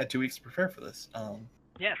only had 2 weeks to prepare for this.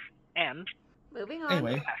 yes, and Moving on.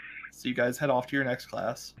 Anyway, so you guys head off to your next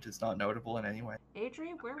class, which is not notable in any way.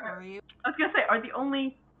 Adri, where were you? I was gonna say, are the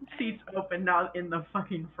only seats open now in the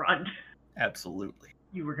fucking front? Absolutely.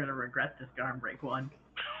 You were gonna regret this Garden Break 1.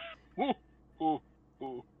 ooh.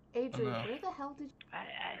 Adri, no. where the hell did you...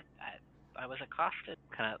 I was accosted.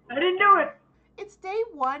 Kind of. I didn't do it! It's day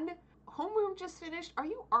 1. Homeroom just finished. Are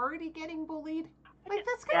you already getting bullied? Like,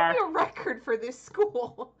 that's gonna be a record for this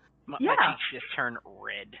school. My Yeah. cheeks just turned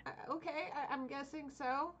red. Okay, I'm guessing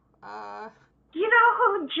so. You know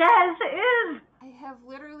who Jez is? I have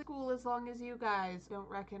literally school as long as you guys don't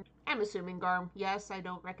reckon. I'm assuming Garm. Yes, I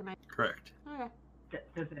don't recognize. Correct. Okay.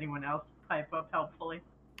 Does anyone else pipe up helpfully?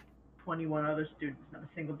 21 other students, not a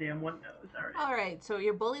single damn one knows. Alright. Alright, so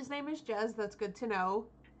your bully's name is Jez. That's good to know.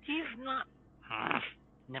 He's not.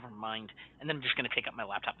 Never mind. And then I'm just gonna take up my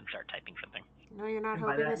laptop and start typing something. No, you're not And by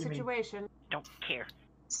helping that the you mean- situation. Don't care.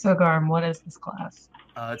 So, Garm, what is this class?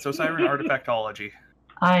 It's Osiris Artifactology.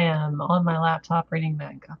 I am on my laptop reading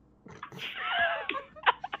manga.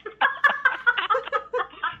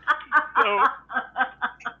 So,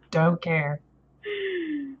 Don't care.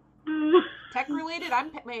 Tech related,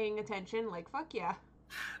 I'm paying attention. Like, fuck yeah.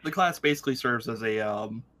 The class basically serves as a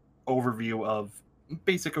overview of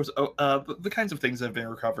basic the kinds of things that have been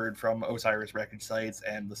recovered from Osiris wreckage sites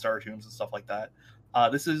and the star tombs and stuff like that.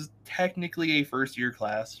 This is technically a first-year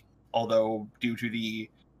class, although due to the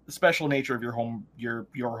special nature of your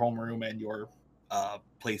homeroom and your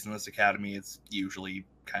place in this academy, it's usually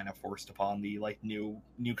kind of forced upon the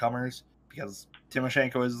newcomers, because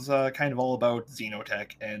Timoshenko is kind of all about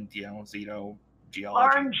xenotech and xenogeology.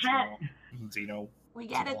 Xeno. We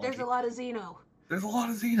get it, there's a lot of Xeno. There's a lot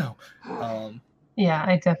of xeno. Yeah,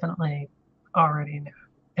 I definitely already know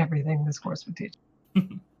everything this course would teach.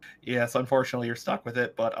 Yes, unfortunately you're stuck with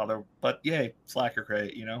it, but yay, slacker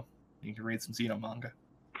credit, you know? You can read some xeno manga.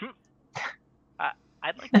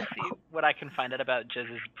 I'd like to see what I can find out about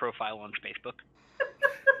Jez's profile on Facebook.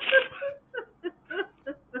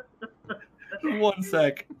 1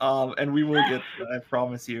 sec, and we will get to that, I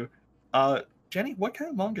promise you. Jenny, what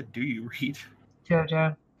kind of manga do you read?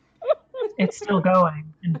 JoJo. It's still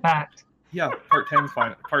going, in fact. Yeah, part 10's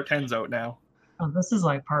fine. Part 10's out now. Oh, this is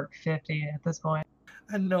like part 50 at this point.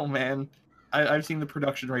 I know, man. I've seen the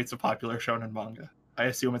production rates of popular shonen manga. I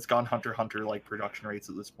assume it's gone Hunter x Hunter like production rates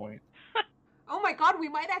at this point. Oh my god, we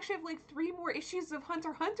might actually have like 3 more issues of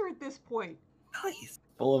Hunter x Hunter at this point. Nice.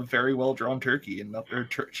 Full of very well drawn turkey and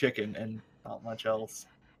chicken and not much else.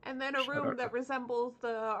 And then a Shout room out. that resembles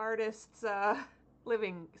the artist's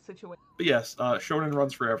living situation. But yes, shonen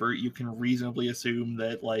runs forever. You can reasonably assume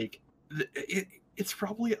that like it's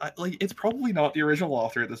probably not the original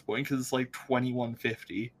author at this point because it's like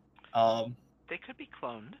 2150. They could be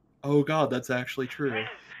cloned. Oh god, that's actually true.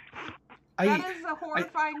 That is a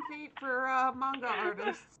horrifying fate for manga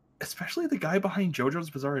artists. Especially the guy behind JoJo's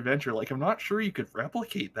Bizarre Adventure. Like, I'm not sure you could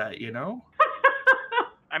replicate that, you know?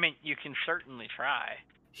 I mean, you can certainly try.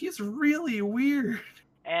 He's really weird.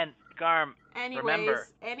 And Garm, remember,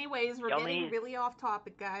 we're getting really off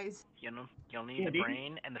topic, guys. You'll need the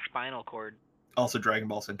brain and the spinal cord. Also, Dragon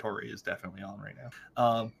Ball Centauri is definitely on right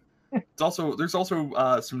now. There's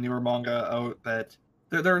also some newer manga out that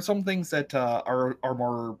there are some things that are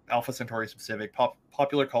more Alpha Centauri specific.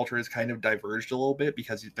 Popular culture has kind of diverged a little bit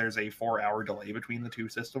because there's a 4-hour delay between the two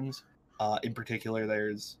systems. In particular,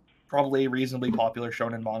 there's probably a reasonably popular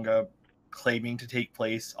shonen manga claiming to take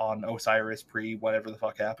place on Osiris pre whatever the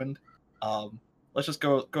fuck happened. Let's just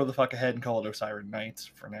go the fuck ahead and call it Osiris Nights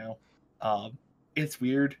for now. It's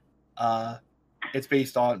weird. It's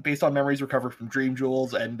based on memories recovered from dream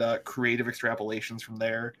jewels and creative extrapolations from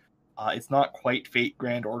there. It's not quite Fate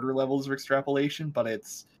Grand Order levels of extrapolation, but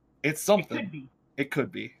it's something. It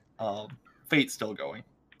could be. Fate's still going.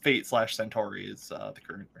 Fate/Centauri is the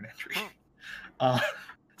current entry.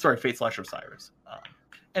 Sorry, Fate/Osiris.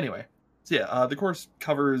 Anyway, so yeah, the course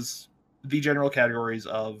covers the general categories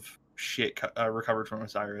of shit recovered from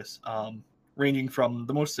Osiris, ranging from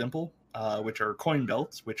the most simple, which are coin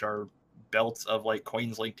belts, which are belts of like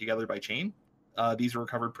coins linked together by chain. These are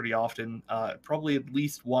recovered pretty often. Probably at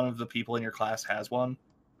least one of the people in your class has one.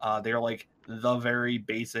 They're like the very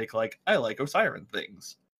basic, like, I like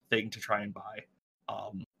Osiris thing to try and buy.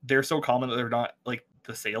 They're so common that they're not, like,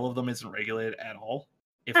 the sale of them isn't regulated at all.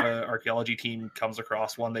 If an archaeology team comes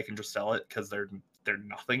across one, they can just sell it because they're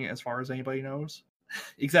nothing as far as anybody knows.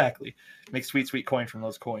 Exactly. Make sweet coin from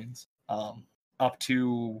those coins. Up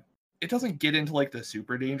to, it doesn't get into like the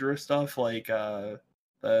super dangerous stuff like the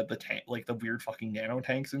tank, like the weird fucking nano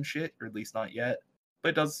tanks and shit, or at least not yet. But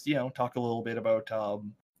it does, talk a little bit about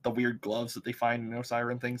the weird gloves that they find in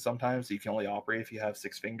Osiris things sometimes. So you can only operate if you have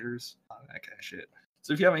 6 fingers, that kind of shit.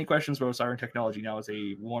 So if you have any questions about Osiris technology, now is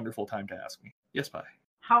a wonderful time to ask me. Yes, bye.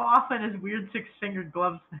 How often is weird 6-fingered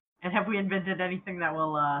gloves? And have we invented anything that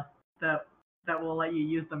will that will let you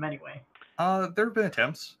use them anyway? There have been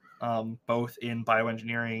attempts, both in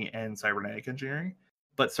bioengineering and cybernetic engineering,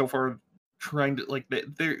 but so far trying to like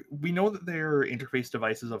we know that they're interface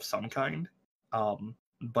devices of some kind,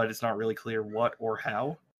 but it's not really clear what or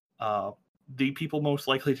how. The people most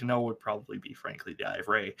likely to know would probably be, frankly, the Eye of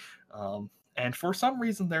Ray. And for some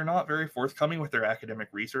reason, they're not very forthcoming with their academic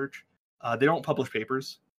research. They don't publish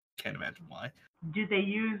papers. Can't imagine why. Do they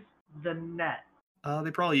use the net?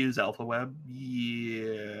 They probably use AlphaWeb.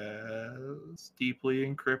 Yes. Deeply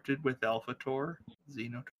encrypted with AlphaTor.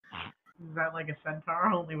 Xenotor. Is that like a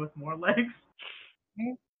centaur, only with more legs?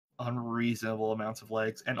 Unreasonable amounts of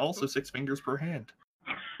legs, and also 6 fingers per hand.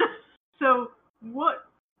 So, what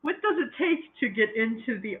does it take to get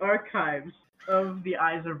into the archives of the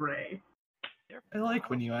Eyes of Ray? I like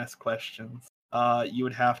when you ask questions. You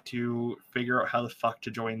would have to figure out how the fuck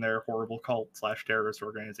to join their horrible cult/terrorist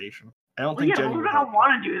organization. I don't think Jenny would I don't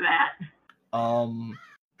want to do that.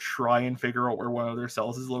 Try and figure out where one of their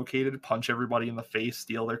cells is located, punch everybody in the face,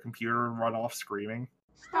 steal their computer, and run off screaming.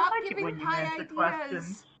 Stop like giving when you Pi answer ideas.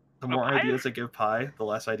 questions. The more ideas I give Pi, the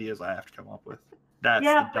less ideas I have to come up with. That's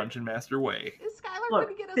the Dungeon Master way. Is Skylar Look,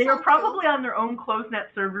 going to get us they are all probably killed? on their own closed-net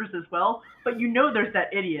servers as well, but you know there's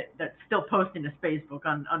that idiot that's still posting to Facebook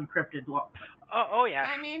on unencrypted logs. Oh yeah.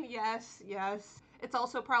 I mean, yes. It's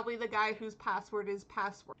also probably the guy whose password is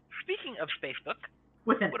password. Speaking of Facebook,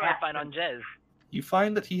 With an what do I find on Jez? You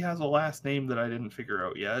find that he has a last name that I didn't figure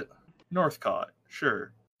out yet. Northcott.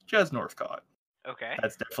 Sure. Jez Northcott. Okay.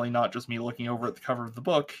 That's definitely not just me looking over at the cover of the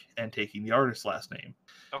book and taking the artist's last name.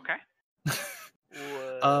 Okay.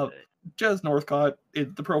 Jez Northcott,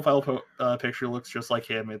 the profile picture looks just like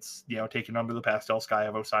him. It's, taken under the pastel sky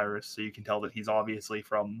of Osiris, so you can tell that he's obviously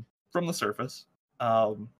from from the surface.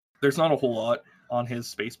 There's not a whole lot on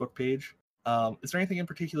his Facebook page. Is there anything in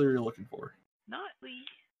particular you're looking for? Not really.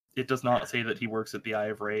 It does not say that he works at the Eye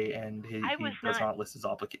of Ray, and he was does not- not list his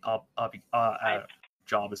job as All right.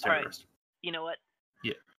 terrorist. You know what?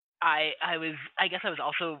 Yeah. I guess I was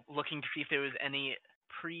also looking to see if there was any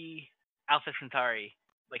pre-Alpha Centauri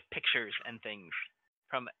like pictures and things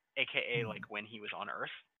from AKA like when he was on Earth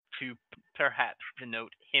to perhaps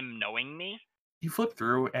denote him knowing me. You flip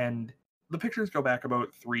through, and the pictures go back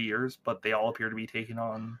about 3 years, but they all appear to be taken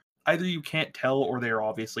on. Either you can't tell, or they're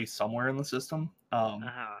obviously somewhere in the system.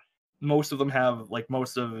 Most of them have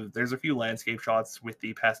there's a few landscape shots with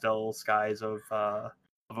the pastel skies of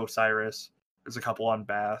Osiris. There's a couple on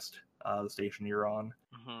Bast, the station you're on,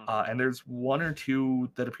 and there's one or two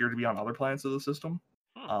that appear to be on other planets of the system.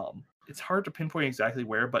 It's hard to pinpoint exactly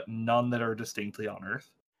where, but none that are distinctly on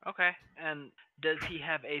Earth. Okay, and does he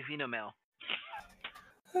have a xenomail?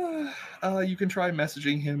 You can try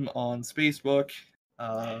messaging him on Facebook.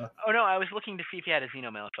 Oh no, I was looking to see if he had a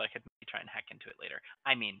xenomail so I could maybe try and hack into it later.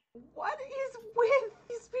 I mean, What is with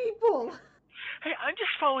these people? hey, I'm just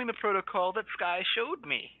following the protocol that Sky showed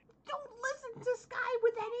me. Don't listen to Sky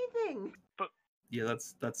with anything. Yeah,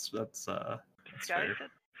 that's Sky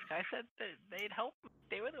fair. said that they'd help me.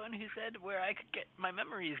 They were the one who said where I could get my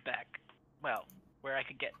memories back. Well, where I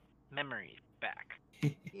could get memories back.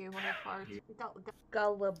 You want to fart?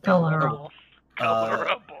 Gullible. Gullible.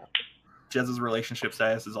 Gullible. Jez's relationship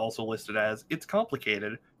status is also listed as it's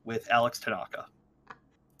complicated with Alex Tanaka.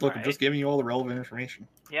 Look, I'm Alright. just giving you all the relevant information.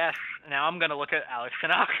 Yes, now I'm gonna look at Alex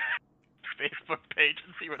Tanaka's Facebook page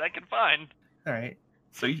and see what I can find. All right.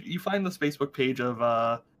 So you find this Facebook page of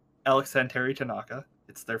Alex Centauri Tanaka.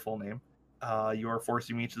 It's their full name. You are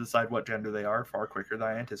forcing me to decide what gender they are far quicker than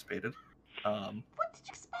I anticipated. What did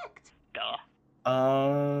you expect? Duh.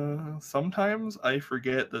 Sometimes I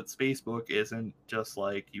forget that Facebook isn't just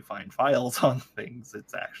like you find files on things.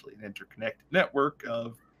 It's actually an interconnected network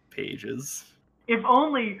of pages. If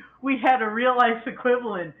only we had a real life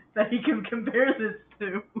equivalent that he can compare this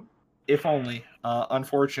to. If only.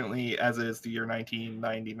 Unfortunately, as it is the year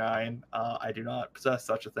 1999, I do not possess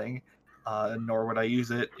such a thing, nor would I use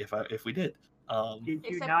it if we did. Did you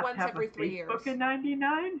Except not once have every a 3 Facebook years. in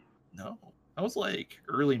 '99? No. That was like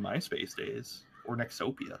early MySpace days, or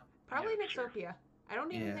Nexopia. Probably Yeah, sure. Nexopia. I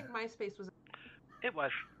don't even Yeah. think MySpace was. It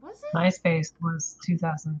was. Was it? MySpace was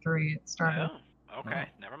 2003. It started. Oh, okay.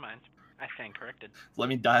 Never mind. I stand corrected. Let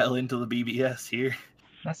me dial into the BBS here.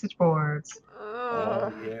 Message boards.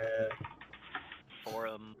 Oh yeah.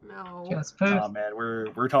 Forum. No. Just post. Oh man,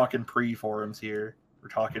 we're talking pre-forums here. We're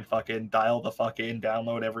talking fucking dial the fuck in,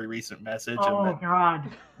 download every recent message, Oh and then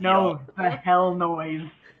god. No, the hell noise.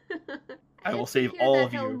 I will have to save hear all that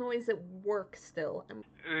of hell you. noise at work still.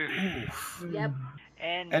 Oof. Yep.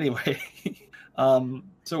 And Anyway,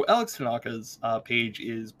 so Alex Tanaka's page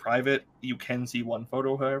is private. You can see one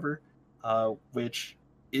photo, however, which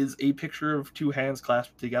is a picture of two hands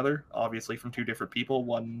clasped together, obviously from two different people.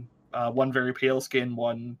 One very pale skin,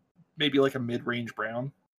 one maybe like a mid-range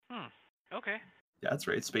brown. okay. Yeah, that's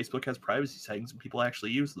right. Facebook has privacy settings, and people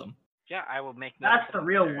actually use them. Yeah, I will make note. That's of the that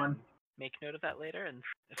real later. one. Make note of that later, and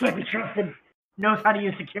Can't be trusted. Knows how to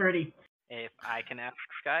use security. if I can ask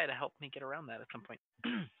Sky to help me get around that at some point.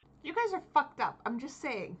 You guys are fucked up. I'm just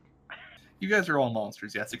saying. You guys are all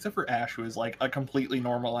monsters, yes, except for Ash, who is like a completely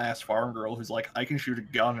normal-ass farm girl who's like, I can shoot a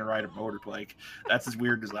gun and ride a motorbike. That's as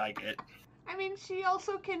weird as I get. I mean, she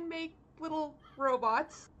also can make little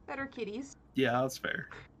robots that are kitties. Yeah, that's fair.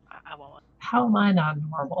 I won't. How am I not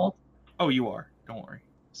normal? Oh, you are. Don't worry.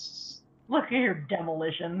 Look at your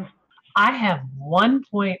demolitions. I have 1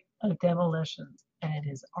 point of demolitions, and it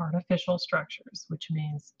is artificial structures, which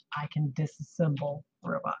means I can disassemble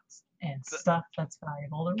robots and stuff that's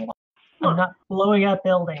valuable to robots. I'm not blowing up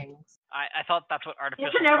buildings. I thought that's what artificial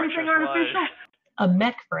Isn't everything structures artificial? was. A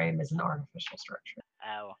mech frame is an artificial structure,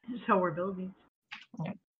 Oh. So we're building.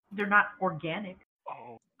 Yeah. They're not organic.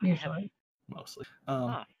 Oh. usually. Mostly.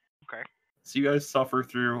 Okay. So you guys suffer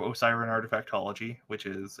through Osiran Artifactology, which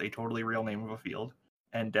is a totally real name of a field,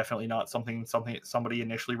 and definitely not something somebody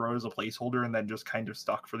initially wrote as a placeholder and then just kind of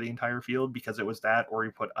stuck for the entire field because it was that, or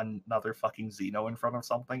you put another fucking Xeno in front of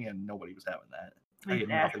something and nobody was having that. At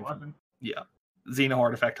least Ash wasn't. Yeah, Xeno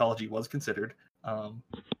Artifactology was considered.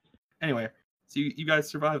 Anyway, so you guys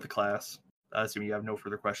survived the class. Assuming you have no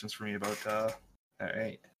further questions for me about. All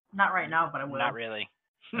right. Not right now, but I will. Not really.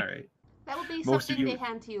 All right. That'll be Most of something you- they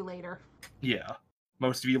hand to you later. Yeah.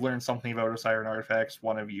 Most of you learn something about Osiran artifacts.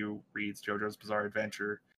 One of you reads JoJo's Bizarre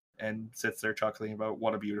Adventure and sits there chuckling about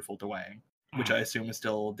what a beautiful Dwang, which I assume is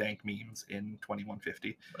still dank memes in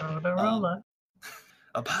 2150. Motorola.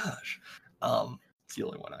 A Bash. It's the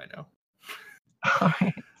only one I know.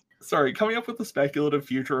 Alright. Sorry, coming up with the speculative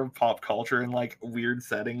future of pop culture in like weird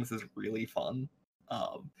settings is really fun.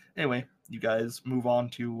 Anyway, you guys move on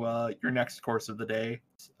to your next course of the day.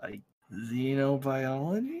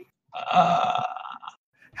 Xenobiology? Uh,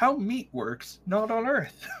 How meat works, not on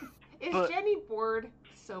Earth. Is But- Jenny bored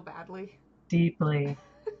so badly? deeply.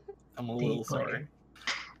 I'm a little Deeply.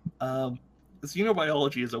 sorry.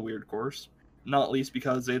 Xenobiology is a weird course, not least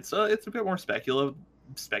because it's a bit more speculative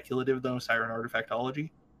than Siren artifactology.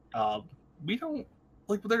 We don't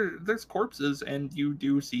like there's corpses and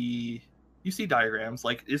you see diagrams.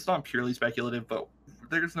 Like it's not purely speculative, but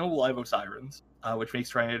there's no live Osirans, which makes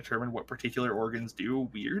trying to determine what particular organs do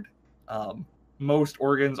weird. Most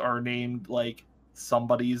organs are named like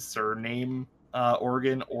somebody's surname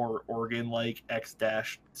organ or organ like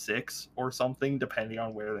X-6 or something, depending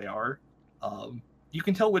on where they are. You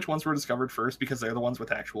can tell which ones were discovered first because they're the ones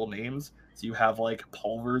with actual names. So you have like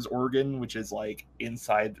Pulver's organ, which is like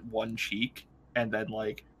inside one cheek, and then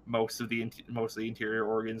like most of the interior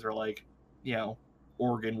organs are like,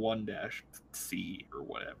 organ 1-C or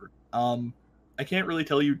whatever. I can't really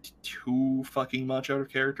tell you too fucking much out of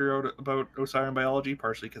character about Osiran biology,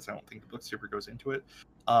 partially because I don't think the book super goes into it.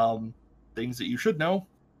 Things that you should know: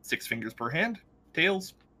 6 fingers per hand,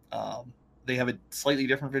 tails. They have a slightly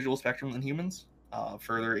different visual spectrum than humans.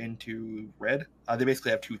 Further into red, they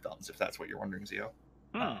basically have 2 thumbs, if that's what you're wondering, Zio.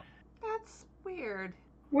 That's weird.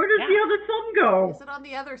 Where does the other thumb go? Is it on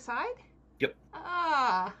the other side? Yep.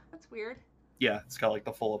 Ah, that's weird. Yeah, it's got like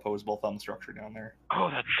the full opposable thumb structure down there. Oh,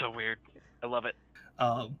 that's so weird. I love it.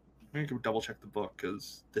 I'm gonna go double check the book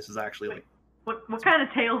because this is actually like What kind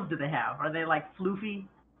of tails do they have? Are they like floofy?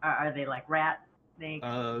 Are they like rat, snake,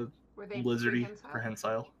 Were they lizardy, prehensile?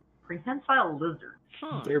 prehensile. prehensile lizard?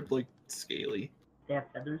 They're like scaly. They have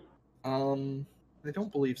feathers. I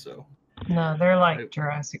don't believe so. No, they're like Right.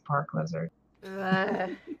 Jurassic Park lizards.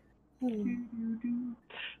 Ugh.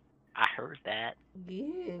 I heard that.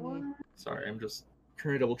 Ew. Sorry, I'm just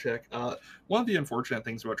trying to double check. One of the unfortunate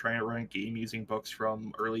things about trying to run a game using books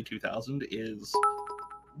from early 2000 is,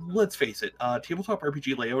 let's face it, tabletop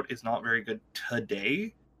RPG layout is not very good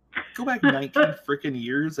today. Go back 19 freaking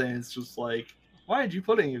years and it's just like, why did you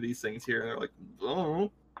put any of these things here? And they're like,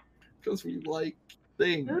 oh, because we like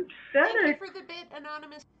things. Thank you Pathetic. for the bit,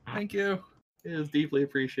 Anonymous. Thank you. It is deeply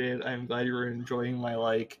appreciated. I'm glad you were enjoying my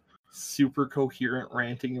like super coherent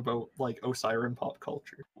ranting about like Osiran pop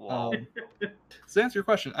culture. Wow. So to answer your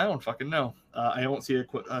question, I don't fucking know. I don't see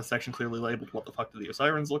a section clearly labeled what the fuck do the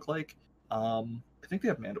Osirans look like. I think they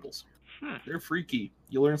have mandibles. They're freaky.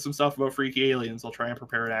 You learn some stuff about freaky aliens. I'll try and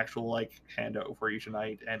prepare an actual like handout for you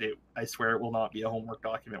tonight, and I swear it will not be a homework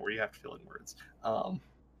document where you have to fill in words. Although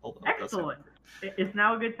it does sound- Excellent. Is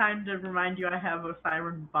now a good time to remind you I have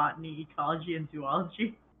Osiran botany, ecology, and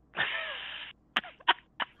zoology?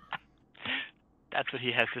 That's what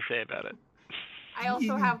he has to say about it. I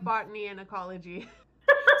also have botany and ecology.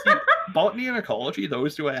 See, botany and ecology,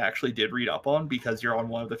 those two I actually did read up on because you're on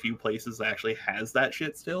one of the few places that actually has that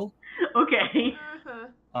shit still. Okay. Uh-huh.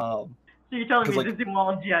 So you're telling 'Cause, me like- the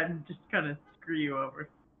zoology I'm just gonna screw you over.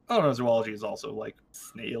 Oh no, zoology is also like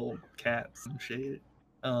snail, cats, and shit.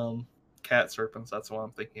 Cat serpents, that's what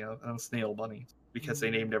I'm thinking of, and snail bunnies because they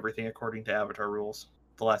named everything according to Avatar rules.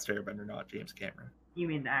 The Last Airbender, not James Cameron. You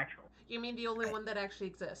mean the actual? You mean the only one that actually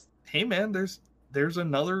exists? Hey man, there's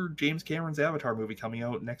another James Cameron's Avatar movie coming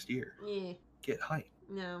out next year. Yeah. Get hype.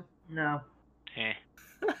 No. No. Eh.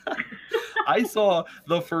 I saw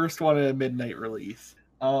the first one at a midnight release.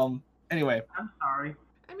 Anyway, I'm sorry.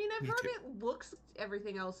 I mean, I've Me heard too. it looks.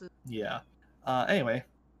 Everything else is. yeah. Anyway,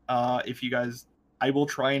 if you guys, I will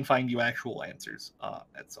try and find you actual answers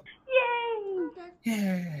at some. Yay! Okay.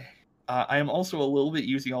 Yeah. I am also a little bit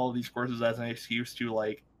using all of these courses as an excuse to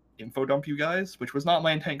like info dump you guys, which was not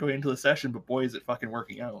my intent going into the session, but boy is it fucking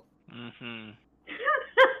working out. Mm-hmm.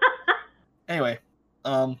 Anyway,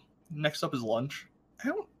 next up is lunch. I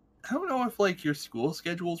don't know if like your school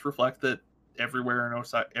schedules reflect that everywhere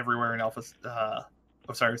in Alpha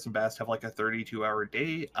Osiris and Bast have like a 32-hour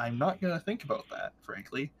day. I'm not gonna think about that,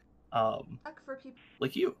 frankly. Fuck for people.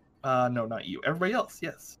 Like you. No, not you. Everybody else,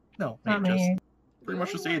 yes. No, Not just me. pretty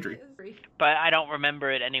much just Adri. But I don't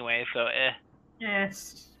remember it anyway, so eh. Yeah.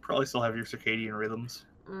 Probably still have your circadian rhythms.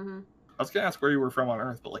 Mm-hmm. I was gonna ask where you were from on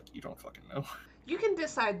Earth, but like you don't fucking know. You can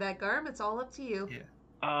decide that, Garm. It's all up to you. Yeah.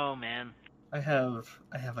 Oh man. I have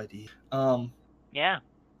ID. Yeah.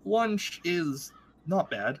 Lunch is not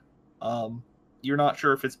bad. You're not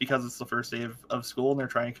sure if it's because it's the first day of school and they're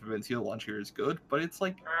trying to convince you that lunch here is good, but it's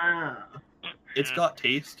like Ah. it's got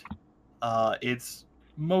taste. It's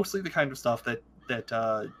mostly the kind of stuff that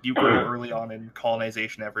that you grow early on in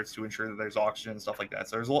colonization efforts to ensure that there's oxygen and stuff like that.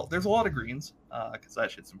 So there's a lot of greens because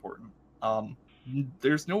that shit's important.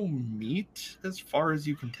 There's no meat as far as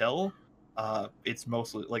you can tell. It's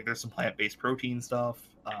mostly like there's some plant-based protein stuff,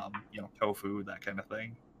 tofu, that kind of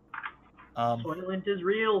thing. Soylent is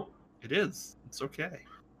real. It is. It's okay.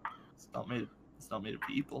 It's not made of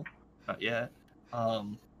people. Not yet.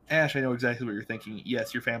 Ash, I know exactly what you're thinking.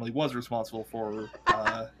 Yes, your family was responsible for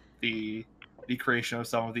the creation of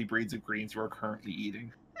some of the breeds of greens you are currently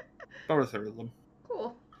eating. About a third of them.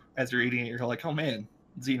 Cool. As you're eating it, you're like, oh man,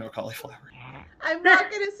 Xeno cauliflower. I'm not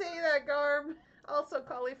gonna say that, Garm. Also,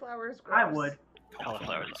 cauliflower is gross. I would.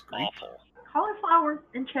 Cauliflower is great. awful. Cauliflower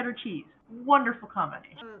and cheddar cheese. Wonderful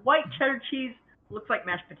combination. White cheddar cheese looks like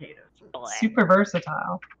mashed potatoes. Super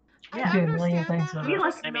versatile. I Yeah. Do a million understand things that. with I'm it.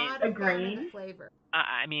 just I mean, not a fan of agree. the flavor.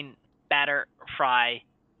 I mean, batter, fry,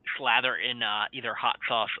 slather in either hot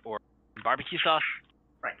sauce or barbecue sauce.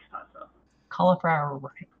 Right, hot sauce. Cauliflower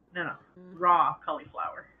right. No. Raw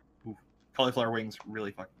cauliflower. Cauliflower wings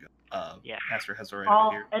really fucking good. Yeah. Master has already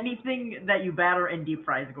here. Anything that you batter and deep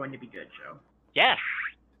fry is going to be good, Joe. Yes.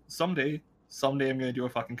 Someday I'm gonna do a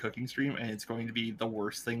fucking cooking stream, and it's going to be the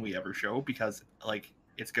worst thing we ever show because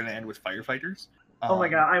it's gonna end with firefighters. Oh my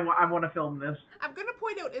god, I want to film this. I'm gonna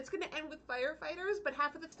point out it's gonna end with firefighters, but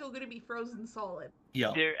half of it's still gonna be frozen solid.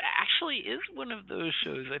 Yeah. There actually is one of those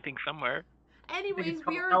shows, I think, somewhere. Anyways,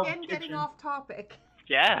 called we are Hell's again getting Kitchen. off topic.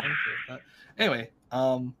 Yeah. Anyway,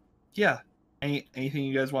 yeah. Anything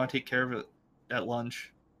you guys want to take care of at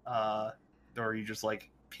lunch? Or are you just like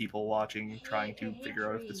people watching, trying to Hey, figure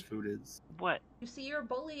out if Tree. this food is? What? You see your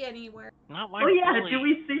bully anywhere? Not why. Oh yeah, bully. do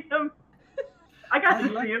we see him? I got to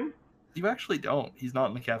see him. You actually don't. He's not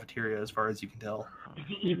in the cafeteria, as far as you can tell. Is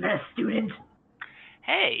he even a student?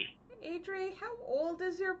 Hey. Adri, how old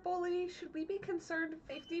is your bully? Should we be concerned with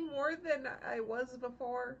safety more than I was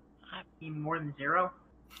before? Even more than 0?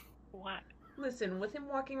 What? Listen, with him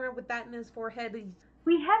walking around with that in his forehead,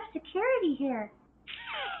 We have security here.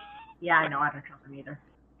 Yeah, I know. I don't trust him either.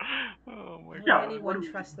 Oh my would No, god. anyone what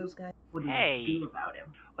do- trust those guys? What do you Hey. do about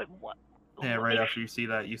him? Wait, what? Yeah, What right if- after you see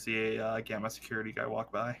that, you see a Gamma security guy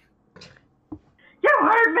walk by. You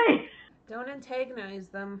heard me! Don't antagonize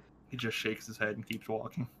them. He just shakes his head and keeps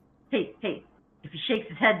walking. Hey. If he shakes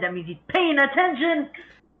his head, that means he's paying attention!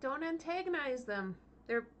 Don't antagonize them.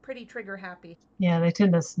 They're pretty trigger happy. Yeah, they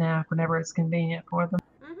tend to snap whenever it's convenient for them.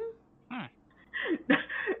 Mm-hmm.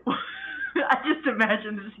 I just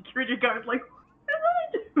imagine the security guard like,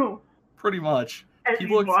 what did I do? Pretty much. As He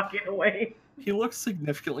he's looks- walking away. He looks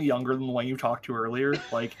significantly younger than the one you talked to earlier.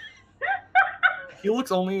 Like, he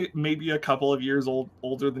looks only maybe a couple of years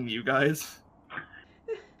older than you guys.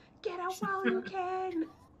 Get out while you can.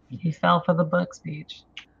 He fell for the book speech.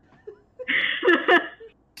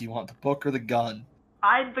 Do you want the book or the gun?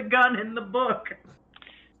 Hide the gun in the book.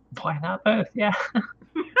 Why not both? Yeah.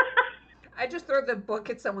 I just throw the book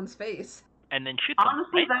at someone's face. And then shoot them.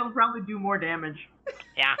 Honestly, right? that would probably do more damage.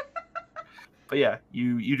 Yeah. But yeah,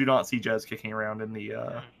 you do not see Jez kicking around in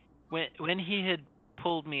the When he had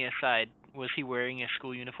pulled me aside, was he wearing a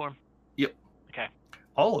school uniform? Yep. Okay.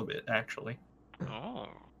 all of it actually. Oh.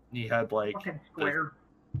 He had like Fucking square.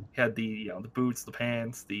 he had the the boots, the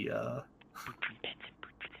pants, the I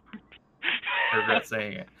regret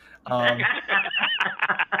saying it. I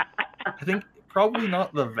think probably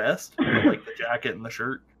not the vest, but like the jacket and the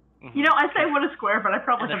shirt. You know, I say what a square, but I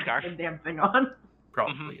probably And a have scarf. the same damn thing on.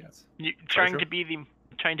 Probably yes. Trying sure. to be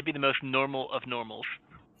the most normal of normals.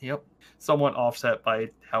 Yep. Somewhat offset by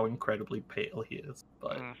how incredibly pale he is,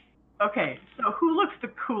 but Mm. Okay, so who looks the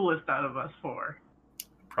coolest out of us four?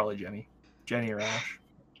 probably Jenny. Jenny or Ash.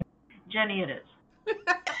 Jenny it is.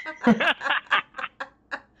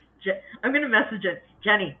 I'm gonna message it.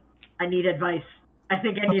 Jenny, I need advice. I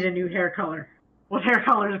think I need a new hair color. What hair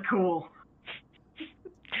color is cool?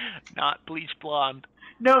 Not bleach blonde.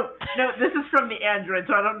 No, this is from the Android,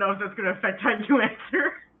 so I don't know if that's gonna affect how you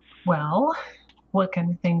answer. Well, what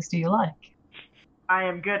kind of things do you like? I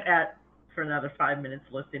am good at, for another 5 minutes,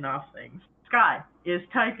 listing off things. Sky is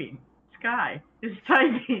typing. Sky is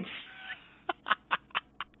typing.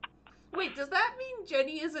 Wait, does that mean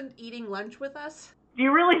Jenny isn't eating lunch with us? Do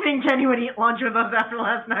you really think Jenny would eat lunch with us after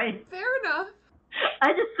last night? Fair enough.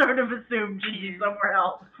 I just sort of assumed she'd be somewhere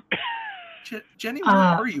else. Jenny, where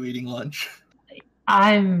are you eating lunch?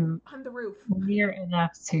 I'm On the roof. near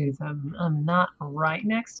enough to them. I'm not right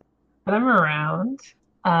next to them, but I'm around.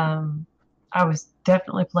 I was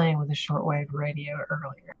definitely playing with a shortwave radio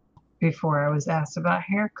earlier before I was asked about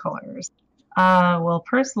hair colors. Well,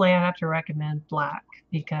 personally, I have to recommend black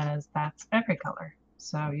because that's every color.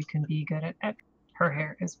 So you can be good at every. Her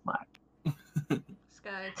hair is black.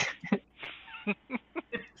 Sky.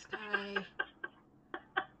 Sky.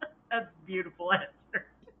 That's a beautiful answer.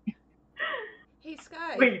 Hey,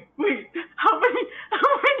 Sky. Wait. How many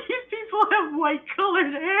people have white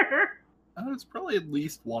colored hair? There's probably at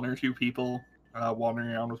least one or two people wandering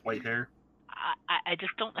around with white hair. I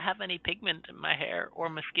just don't have any pigment in my hair or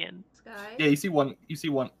my skin. Sky. Yeah, you see one.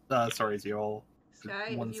 Sorry, Zero.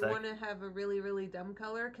 Sky, One if you sec. want to have a really, really dumb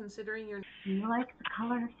color, considering your... Do you like the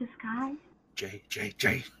color of the sky? J.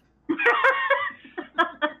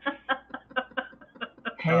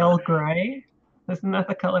 Pale gray? Isn't that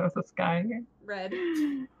the color of the sky here? Red.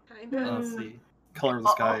 Kinda. Let's see. Color of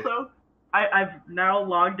the sky. Also, I've now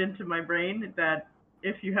logged into my brain that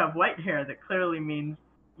if you have white hair, that clearly means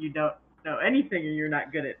you don't know anything or you're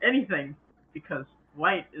not good at anything, because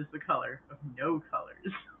white is the color of no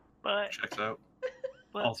colors. But Checks out.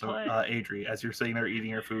 but, Also, but Adri, as you're sitting there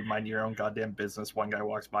eating your food, minding your own goddamn business, one guy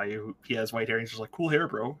walks by you. He has white hair. And he's just like, "Cool hair,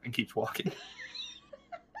 bro," and keeps walking.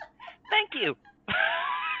 thank you.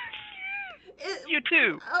 You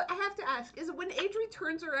too. I have to ask, is it when Adri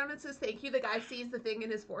turns around and says thank you, the guy sees the thing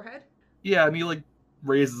in his forehead? Yeah, and he like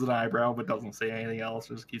raises an eyebrow but doesn't say anything else.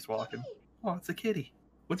 Just keeps walking. Oh, it's a kitty.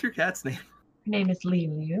 What's your cat's name? Her name is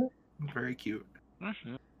Lulu. Very cute.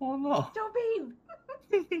 Mm-hmm. Oh no. Dobine!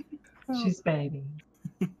 She's baby.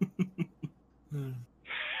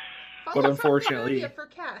 Follow unfortunately- Suburbia for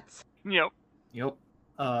cats. Yep. Yep.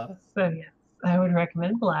 So yes, I would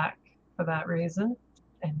recommend black for that reason,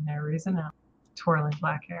 and no reason else. Twirling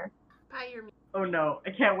black hair. Pie your meat. Oh no,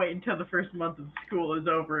 I can't wait until the first month of school is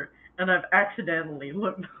over and I've accidentally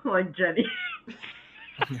looked like Jenny.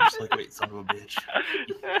 You're just like, wait, son of a bitch.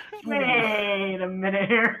 Wait a minute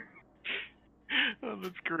here. Oh,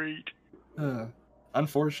 that's great.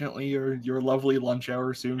 Unfortunately, your lovely lunch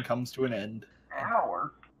hour soon comes to an end.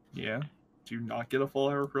 Hour. Yeah. Do you not get a full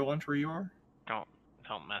hour for lunch where you are? Don't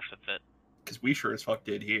mess with it. Because we sure as fuck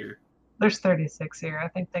did here. There's 36 here. I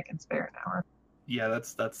think they can spare an hour. Yeah,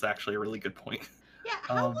 that's actually a really good point. Yeah,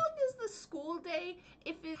 how Um, long is the school day?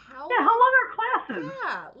 If it how? Yeah, how long are classes?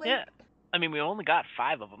 Yeah, like Yeah. I mean, we only got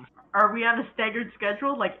 5 of them. Are we on a staggered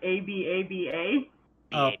schedule like A, B, A, B, A?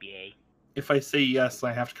 BABA. If I say yes,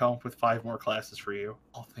 I have to come up with 5 more classes for you.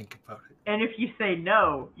 I'll think about it. And if you say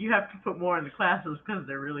no, you have to put more in the classes because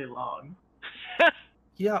they're really long.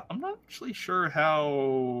 Yeah, I'm not actually sure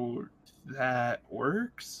how that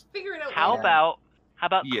works. figure it out. How later.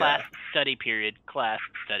 about Yeah. class study period?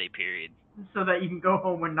 So that you can go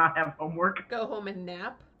home and not have homework Go home and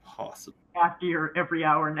nap? Possible. after your every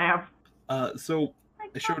hour nap. So I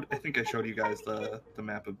think I showed you guys the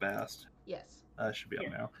map of Bast. Yes. Should be up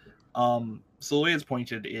Yeah. now. So the way it's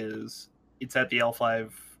pointed is it's at the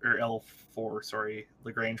L5 or L4, sorry,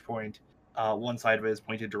 Lagrange point. One side of it is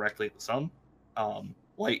pointed directly at the sun.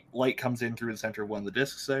 Light comes in through the center of one of the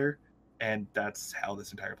discs there, and that's how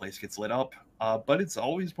this entire place gets lit up. But it's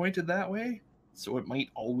always pointed that way, so it might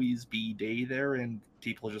always be day there, and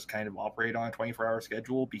people just kind of operate on a 24-hour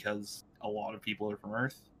schedule because a lot of people are from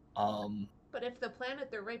Earth. But if the planet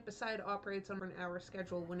they're right beside operates on an hour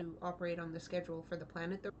schedule, when you operate on the schedule for the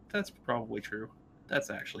planet they're... That's probably true. That's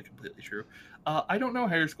actually completely true. I don't know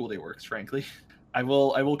how your school day works, frankly. I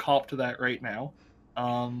will cop to that right now.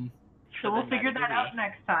 So we'll then figure that'd that be out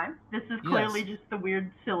next time. This is clearly Yes. just the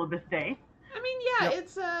weird syllabus day. I mean, yeah, Yep.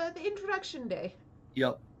 it's the introduction day.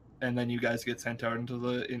 Yep. And then you guys get sent out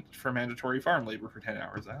into for mandatory farm labor for 10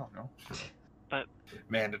 hours. I don't know. But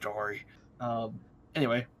Mandatory.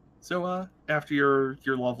 Anyway, so after your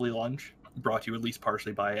lovely lunch, brought to you at least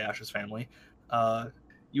partially by Ash's family,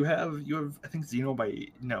 you have I think we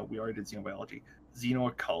already did xenobiology.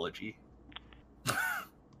 Xenoecology.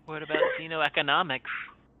 what about xenoeconomics?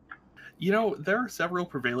 There are several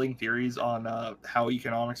prevailing theories on how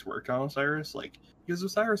economics worked on Osiris. Because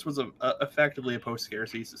Osiris was effectively a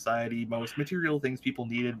post-scarcity society. Most material things people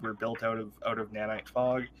needed were built out of nanite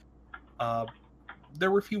fog. There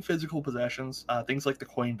were few physical possessions. Things like the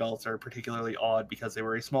coin belts are particularly odd because they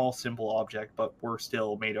were a small, simple object, but were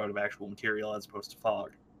still made out of actual material as opposed to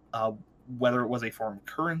fog. Whether it was a form of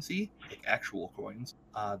currency, like actual coins,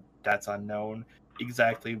 that's unknown.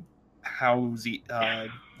 Exactly how the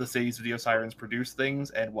cities of the Osirians produced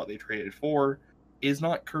things and what they traded for is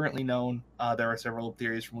not currently known. There are several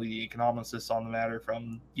theories from leading economicists on the matter,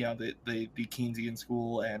 from the Keynesian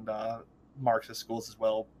school and Marxist schools as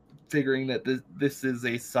well, figuring that this is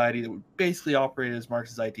a society that would basically operate as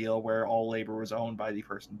Marx's ideal, where all labor was owned by the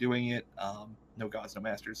person doing it. No gods, no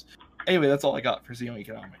masters. Anyway, that's all I got for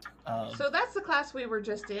xenoeconomics. So that's the class we were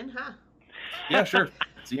just in, huh? Yeah, sure.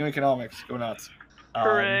 Xenoeconomics, go nuts.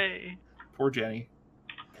 Hooray! Poor Jenny.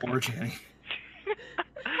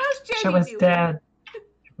 How's Jenny Show us doing? dad.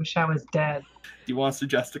 Wish I was dead. Do you want to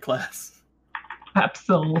suggest a class?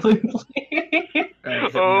 Absolutely. All right, hit me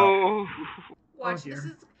up. Oh. Watch, dear. this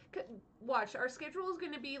is watch. Our schedule is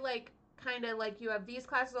going to be like kind of like you have these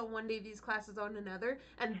classes on one day, these classes on another,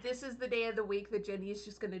 and this is the day of the week that Jenny is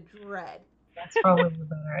just going to dread. That's probably a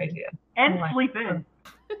better idea. And Like, sleep in.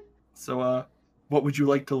 So, what would you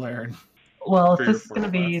like to learn? Well, For if your this is going to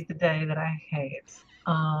fourth be class. the day that I hate,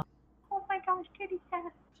 Oh my gosh, kitty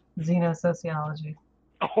cat. xenosociology.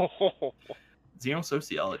 Oh.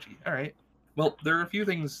 Xenosociology. All right. Well, there are a few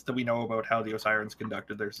things that we know about how the Osirans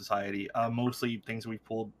conducted their society. Mostly things we've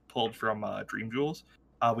pulled from Dream Jewels.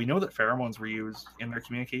 We know that pheromones were used in their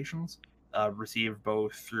communications, received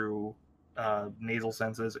both through nasal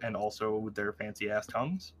senses and also their fancy ass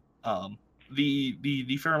tongues. The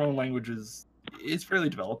pheromone language is fairly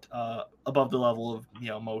developed, above the level of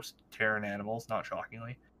most Terran animals, not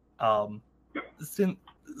shockingly.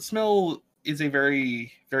 Smell is a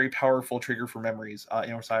very, very powerful trigger for memories in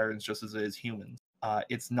Osirans, just as it is humans.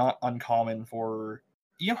 It's not uncommon for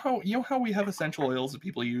you know how we have essential oils that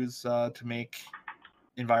people use to make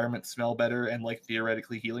environments smell better and like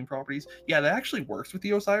theoretically healing properties. Yeah, that actually works with the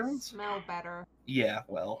Osirans. Smell better. Yeah,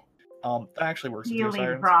 well, that actually works with the Healing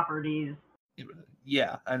Osirans. properties.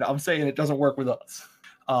 Yeah, and I'm saying it doesn't work with us.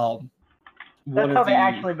 That's One how of they the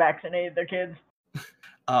actually vaccinated their kids.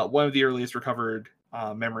 one of the earliest recovered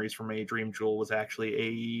memories from a dream jewel was actually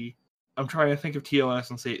a. I'm trying to think of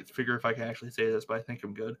TOS and figure if I can actually say this, but I think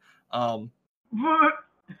I'm good.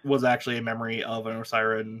 Was actually a memory of an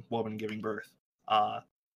Osiran woman giving birth,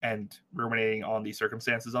 and ruminating on the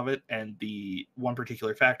circumstances of it. And the one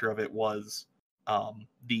particular factor of it was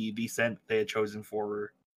the scent they had chosen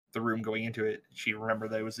for the room going into it. She remembered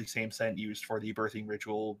that it was the same scent used for the birthing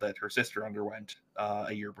ritual that her sister underwent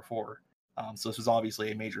a year before. So this was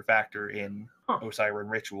obviously a major factor in Osiran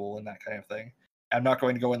ritual and that kind of thing. I'm not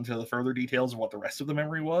going to go into the further details of what the rest of the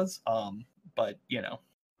memory was, but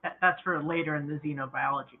That's for later in the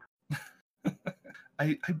xenobiology.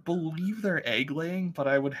 I believe they're egg laying, but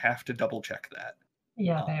I would have to double check that.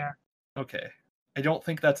 Yeah, they are. Okay. I don't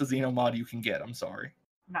think that's a xenomod you can get. I'm sorry.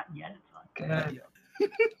 Not yet. It's Not Good. yet.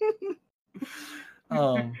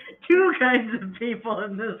 Two kinds of people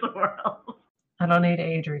in this world. I don't need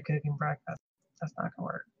Adri cooking breakfast. That's not gonna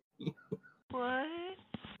work. What?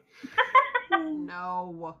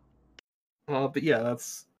 No. But yeah,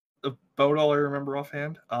 that's about all I remember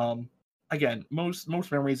offhand. Again, most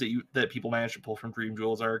memories that people manage to pull from Dream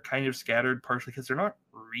Jewels are kind of scattered, partially because they're not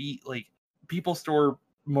like people store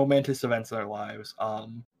momentous events in their lives.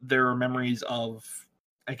 There are memories of,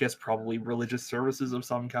 I guess, probably religious services of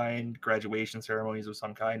some kind, graduation ceremonies of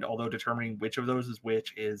some kind. Although determining which of those is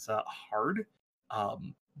which is hard.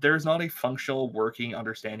 There's not a functional working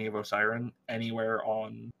understanding of Osiran anywhere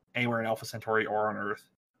in Alpha Centauri or on Earth,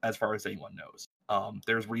 as far as anyone knows.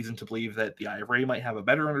 There's reason to believe that the Eye of Re might have a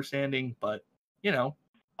better understanding, but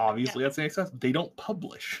obviously that's an excess. They don't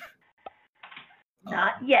publish.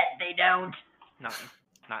 Not yet, they don't.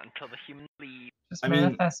 Not until the humans leave. Just I mean,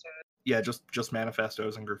 manifesto. Yeah, just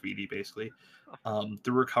manifestos and graffiti, basically.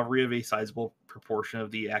 The recovery of a sizable proportion of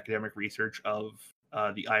the academic research of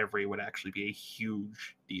the Eye of Re would actually be a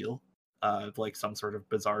huge deal, like some sort of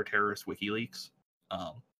bizarre terrorist WikiLeaks.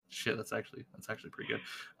 Shit, that's actually pretty good.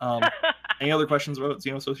 Any other questions about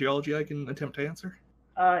xenosociology I can attempt to answer?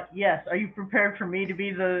 Yes. Are you prepared for me to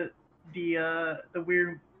be the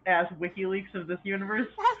weird ass WikiLeaks of this universe?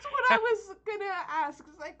 That's what I was gonna ask.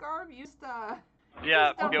 It's like Garb used to.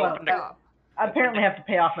 Yeah, just we don't opened look a- up. I apparently have to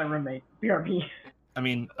pay off my roommate, BRB. I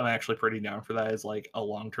mean, I'm actually pretty down for that as like a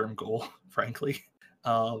long-term goal, frankly.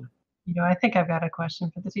 I think I've got a question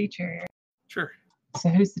for the teacher here. Sure. So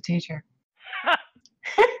who's the teacher?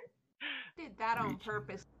 Did that on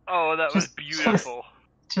purpose. Oh, that was Just- beautiful.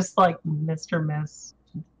 Just like Mr. Miss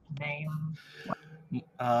name.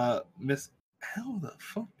 Miss, how the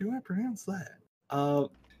fuck do I pronounce that?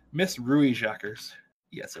 Miss Rui Jackers.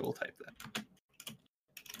 Yes, I will type that.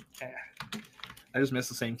 I just missed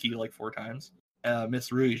the same key like 4 times.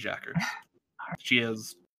 Miss Rui Jackers. She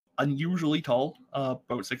is unusually tall,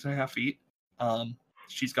 about 6.5 feet.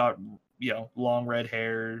 She's got long red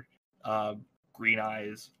hair, green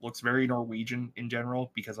eyes. Looks very Norwegian in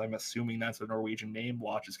general, because I'm assuming that's a Norwegian name.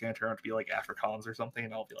 Watch, it's gonna turn out to be like Afrikaans or something,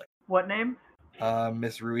 and I'll be like, What name?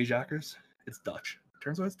 Miss Rui Jackers. It's Dutch.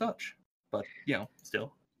 Turns out it's Dutch, but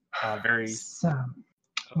still, very. So,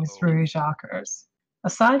 Miss Rui Jackers.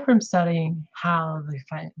 Aside from studying how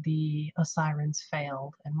the Osirans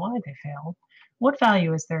failed and why they failed, what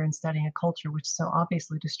value is there in studying a culture which so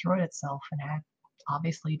obviously destroyed itself and had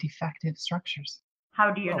obviously defective structures? How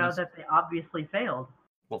do you Well, know Miss- that they obviously failed?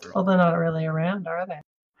 Well, they're Well, all they're not really around, are they?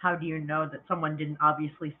 how do you know that someone didn't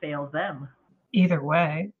obviously fail them? Either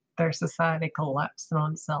way, their society collapsed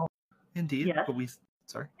on itself. Indeed, Yes. but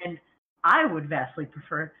sorry. And I would vastly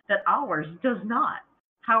prefer that ours does not.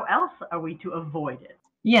 How else are we to avoid it?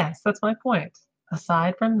 Yes, that's my point.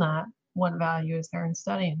 Aside from that, what value is there in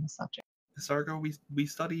studying the subject? Sargo, we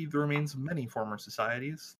study the remains of many former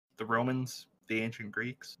societies. The Romans, the ancient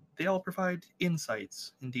Greeks, they all provide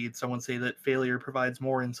insights. Indeed, some would say that failure provides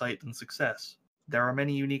more insight than success. There are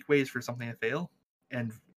many unique ways for something to fail,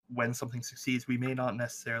 and when something succeeds, we may not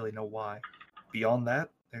necessarily know why. Beyond that,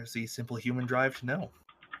 there's the simple human drive to know.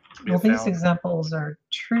 We Well, have these found examples are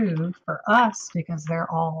true for us because they're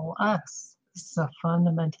all us. This is a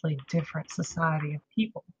fundamentally different society of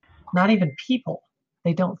people. Not even people.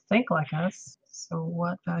 They don't think like us. So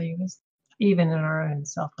what value is even in our own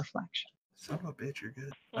self-reflection? son of a bitch, you're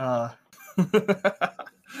good.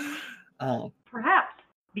 Perhaps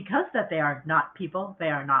because that they are not people, they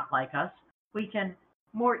are not like us, we can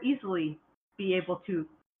more easily be able to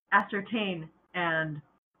ascertain and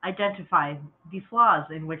identify the flaws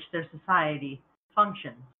in which their society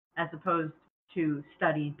functions, as opposed to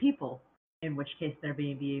studying people, in which case there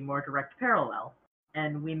may be a more direct parallel,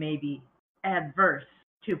 and we may be adverse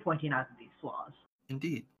to pointing out these flaws.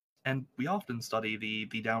 Indeed. And we often study the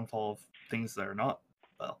downfall of things that are not,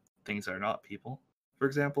 things that are not people. For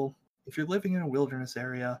example, if you're living in a wilderness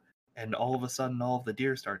area and all of a sudden all of the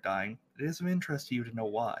deer start dying, it is of interest to you to know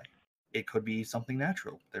why. It could be something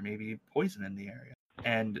natural. There may be poison in the area.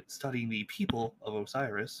 And studying the people of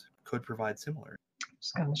Osiris could provide similar.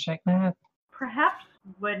 Just gonna shake my head. Perhaps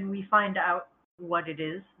when we find out what it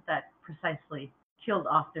is that precisely killed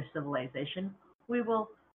off their civilization, we will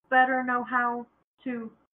better know how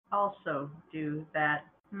to also do that.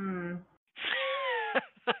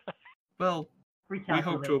 Well, we hope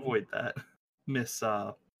to Recalculating. avoid that. Miss,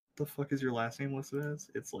 the fuck is your last name listed as?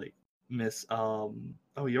 It's like Miss, oh,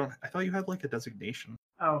 you don't, I thought you had like a designation.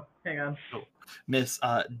 Oh, hang on. Oh, Miss,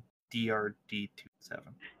 DRD27.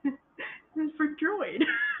 This is for droid.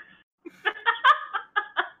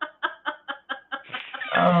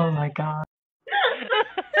 Oh my god.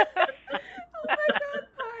 Oh my god,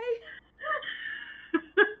 hi.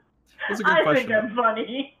 That's a good I question. think I'm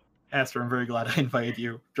funny. Aster, I'm very glad I invited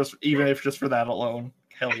you. Even if just for that alone.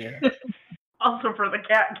 Hell yeah. Also for the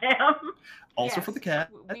cat cam. Also Yes, for the cat.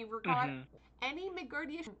 We require Mhm. any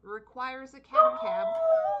Midgardian requires a cat cam.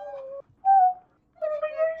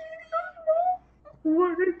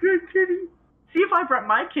 What a good kitty. See, if I brought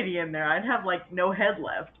my kitty in there, I'd have like no head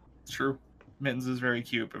left. It's true. Mittens is very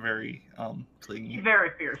cute, but very clingy. She's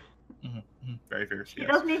very fierce. Very fierce. She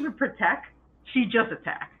Yes. doesn't even protect. She just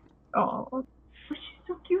attacks. Oh, But she's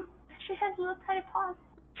so cute. She has little tiny paws.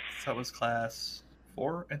 So that was class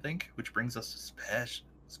 4, I think, which brings us to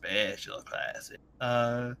special classes.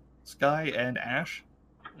 Sky and Ash.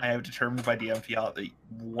 I have determined by DM Fiat that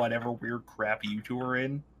whatever weird crap you two are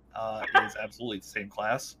in is absolutely the same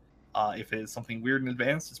class. If it is something weird and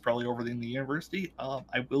advanced, it's probably over in the university.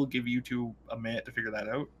 I will give you two a minute to figure that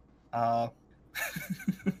out.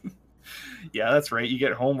 Yeah, that's right. You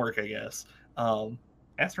get homework, I guess.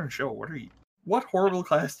 Aster and Show, what horrible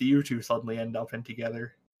class do you two suddenly end up in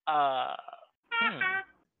together? I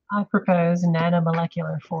propose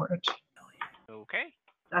nanomolecular forge. Okay.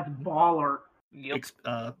 That's baller. Yep.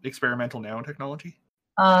 Experimental nanotechnology?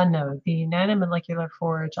 No, the nanomolecular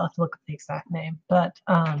forge, I'll have to look up the exact name, but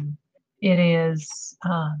it is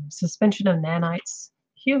suspension of nanites,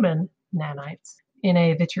 human nanites, in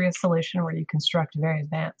a vitreous solution where you construct very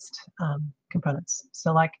advanced components.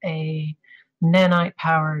 So like a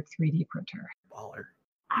nanite-powered 3D printer. Baller.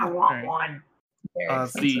 I want Alright. one. Very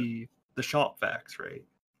It's expensive. the shop vacs, right?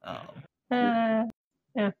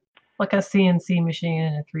 Yeah, like a CNC machine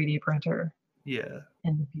and a 3D printer Yeah.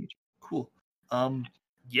 in the future. Cool.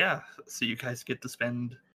 Yeah. So you guys get to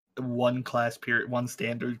spend one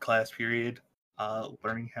standard class period,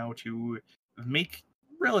 learning how to make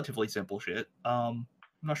relatively simple shit. I'm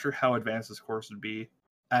not sure how advanced this course would be.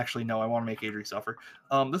 Actually, no, I want to make Adri suffer.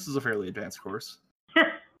 This is a fairly advanced course.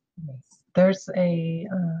 Yes. There's a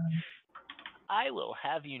I will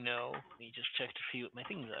have you know. Let me just check to see what my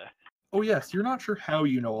things are. Oh yes, you're not sure how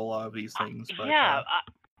you know a lot of these things, but Yeah,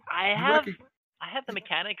 I you have. recog- I have the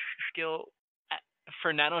mechanics skill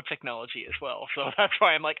for nanotechnology as well, so that's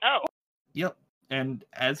why I'm like, oh. Yep. And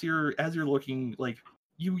as you're looking, like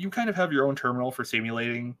you kind of have your own terminal for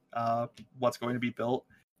simulating what's going to be built,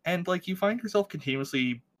 and like you find yourself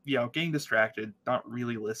continuously, getting distracted, not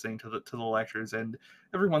really listening to the lectures, and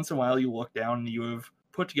every once in a while you look down and you have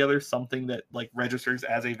put together something that like registers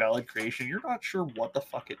as a valid creation. You're not sure what the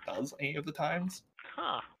fuck it does any of the times.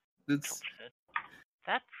 Huh. It's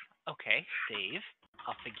That's okay. Save.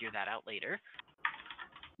 I'll figure that out later.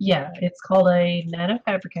 Yeah, it's called a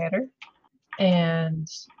nanofabricator, and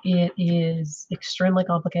it is extremely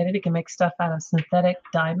complicated. It can make stuff out of synthetic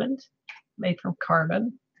diamond made from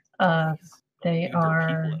carbon. Nice. They And there are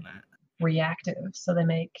people are in that. reactive, so they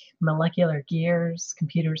make molecular gears,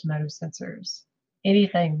 computers, motosensors,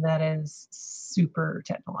 anything that is super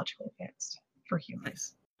technologically advanced for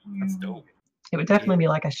humans. Nice. That's dope. It would definitely Yeah. be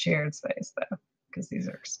like a shared space though, because these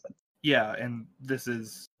are expensive. Yeah, and this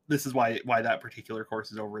is why that particular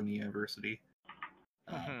course is over in the university.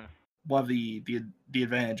 Mhm. One of the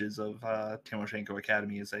advantages of Timoshenko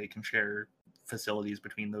Academy is they can share facilities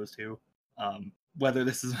between those two. Whether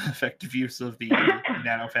this is an effective use of the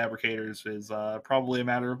nanofabricators is probably a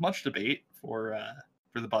matter of much debate for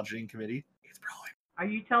the budgeting committee. It's probably. Are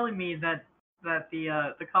you telling me that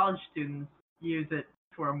the college students use it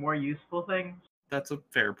for more useful things? That's a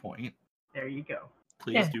fair point. There you go.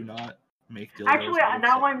 Please Yeah. do not make dildos. Actually, out of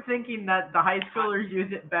now salt. I'm thinking that the high schoolers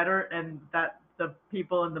use it better, and that the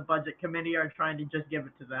people in the budget committee are trying to just give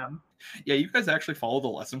it to them, Yeah, you guys actually follow the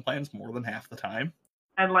lesson plans more than half the time.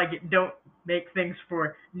 and like don't make things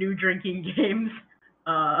for new drinking games,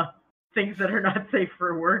 things that are not safe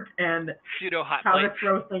for work, and Pseudo hot how to plates.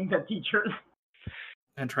 throw things at teachers.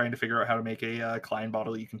 And trying to figure out how to make a Klein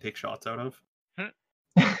bottle you can take shots out of.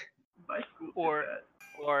 My school did Or that.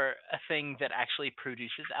 or a thing that actually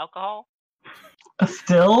produces alcohol. A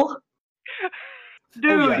still?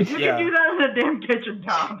 Dude, Oh, yeah, you yeah. can do that in a damn kitchen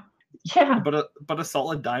top. Yeah. But a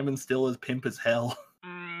solid diamond still is pimp as hell.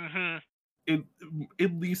 Mm-hmm.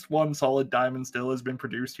 At least one solid diamond still has been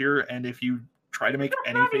produced here, and if you try to make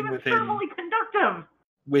That's not anything even thermally conductive.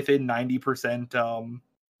 within 90%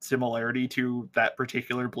 similarity to that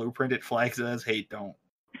particular blueprint, it flags it as hate. Don't.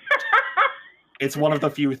 It's one of the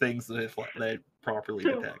few things that it properly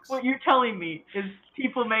So detects. what you're telling me is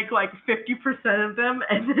people make like 50% of them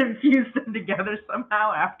and then fuse them together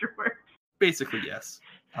somehow afterwards. Basically, yes.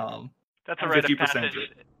 That's a rite of 50% passage.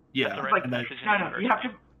 Yeah, That's a rite Like, of and then, passage in No, the you have university.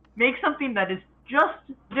 to make something that is just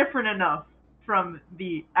different enough from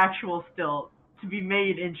the actual still to be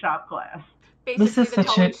made in shop class. Basically, is the such a-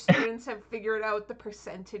 college students have figured out the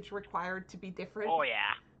percentage required to be different. Oh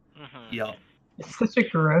yeah. Mm-hmm. yeah. It's such a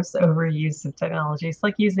gross overuse of technology. It's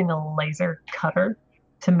like using a laser cutter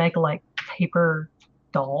to make like paper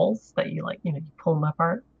dolls that you you pull them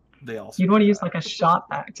apart. They also. You'd want to use like a shop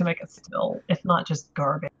vac to make a still, if not just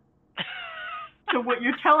garbage. So what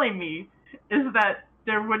you're telling me is that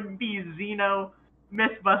there wouldn't be Xeno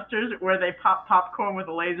Mythbusters where they pop popcorn with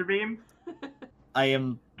a laser beam? I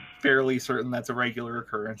am fairly certain that's a regular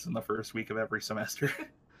occurrence in the first week of every semester.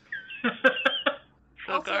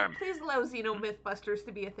 So Also, Garm. please allow Xeno Mythbusters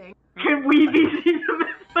to be a thing. Can we be Xeno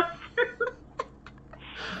Mythbusters?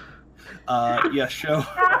 Yeah, show.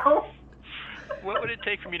 No. What would it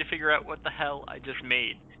take for me to figure out what the hell I just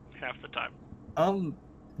made half the time?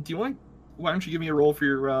 Do you want? Why don't you give me a roll for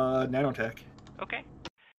your nanotech? Okay.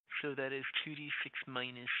 So that is 2d6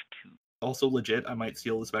 minus 2. Also legit, I might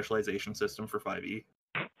steal the specialization system for 5e.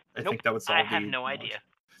 I Nope, think that would solve I have the no knowledge. idea.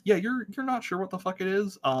 Yeah, you're not sure what the fuck it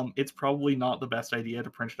is. It's probably not the best idea to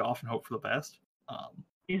print it off and hope for the best.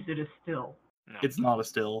 Is it a still? No. It's not a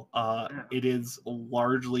still. It is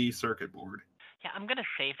largely circuit board. Yeah, I'm gonna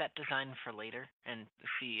save that design for later and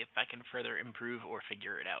see if I can further improve or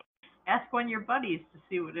figure it out. Ask one of your buddies to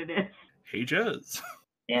see what it is. Hey, Jez.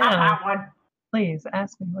 Yeah, That one. please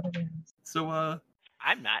ask me what it is. So,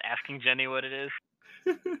 I'm not asking Jenny what it is.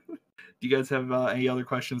 do you guys have any other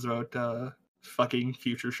questions about fucking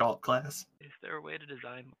future shop class? Is there a way to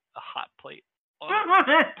design a hot plate?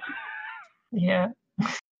 Yeah.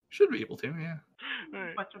 Should be able to, yeah.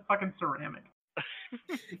 Alright. Bunch of fucking ceramic.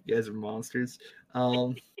 You guys are monsters.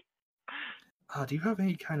 Do you have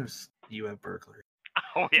any kind of? You have burglary.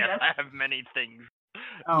 Oh yes, Yes. I have many things.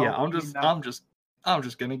 Oh, Yeah, I'm you just know.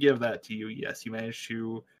 gonna give that to you. Yes, you managed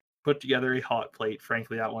to put together a hot plate.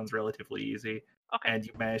 Frankly, that one's relatively easy, Okay. and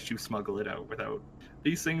you managed to smuggle it out without.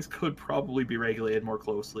 These things could probably be regulated more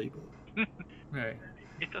closely, but right.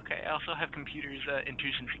 It's okay. I also have computers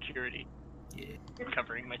intrusion security Yeah.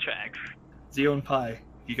 covering my tracks. Zio and Pi,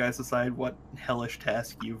 you guys decide what hellish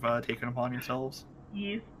task you've taken upon yourselves.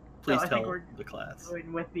 Yes. Please I think tell we're the class.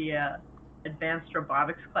 going with the advanced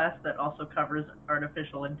robotics class that also covers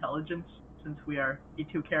artificial intelligence, since we are the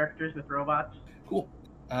two characters with robots. Cool.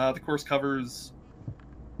 The course covers.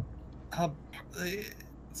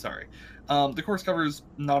 Sorry. The course covers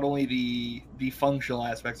not only the functional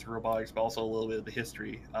aspects of robotics, but also a little bit of the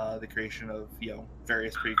history, the creation of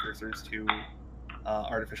various precursors to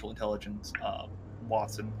artificial intelligence.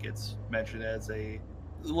 Watson gets mentioned as a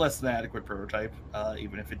less than adequate prototype,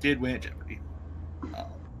 even if it did win at Jeopardy.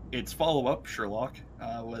 Its follow-up, Sherlock,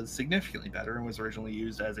 was significantly better and was originally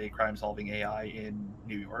used as a crime-solving AI in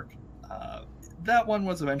New York. That one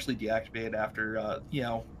was eventually deactivated after,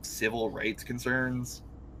 civil rights concerns,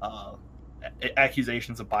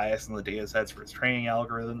 accusations of bias in the data sets for its training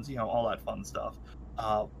algorithms, all that fun stuff.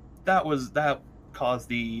 That caused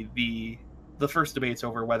the first debates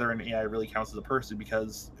over whether an AI really counts as a person,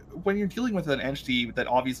 because when you're dealing with an entity that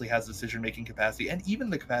obviously has decision-making capacity and even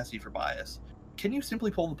the capacity for bias, can you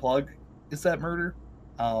simply pull the plug? Is that murder?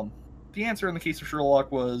 The answer in the case of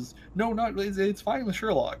Sherlock was no, not it's fine with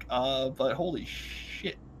Sherlock. But holy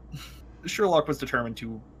shit, Sherlock was determined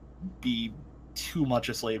to be too much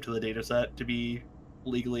a slave to the data set to be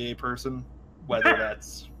legally a person. Whether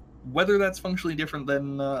that's functionally different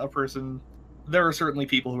than a person, there are certainly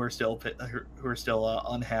people who are still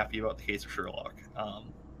unhappy about the case of Sherlock.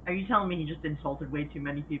 Are you telling me he just insulted way too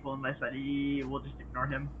many people in my study? We'll just ignore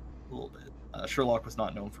him. A little bit. Sherlock was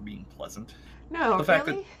not known for being pleasant. No, The fact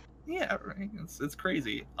really? Yeah, right. It's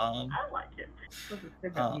crazy. I like it. Doesn't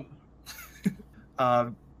fit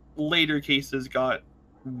me. Later cases got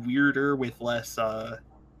weirder with less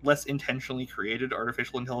intentionally created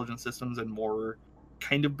artificial intelligence systems and more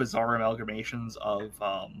kind of bizarre amalgamations of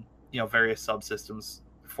various subsystems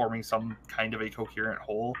forming some kind of a coherent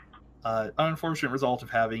whole. An unfortunate result of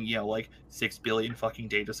having 6 billion fucking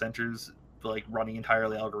data centers running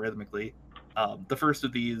entirely algorithmically. The first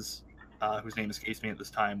of these, whose name escapes me at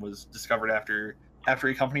this time, was discovered after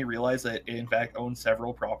a company realized that it in fact owned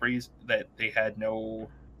several properties that they had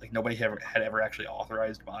nobody had ever actually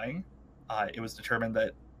authorized buying. It was determined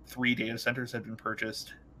that 3 data centers had been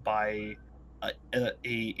purchased by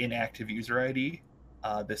a inactive user ID.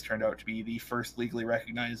 This turned out to be the first legally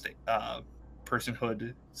recognized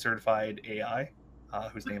personhood certified AI,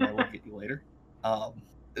 whose name I will get you later.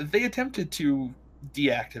 They attempted to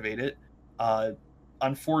deactivate it.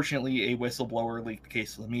 Unfortunately, a whistleblower leaked the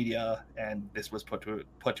case to the media, and this was put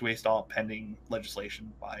to a stop pending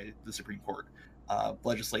legislation by the Supreme Court.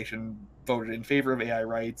 Legislation voted in favor of AI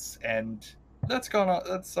rights, and that's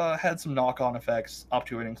had some knock-on effects up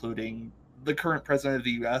to and including the current president of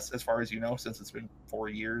the U.S. as far as you know, since it's been 4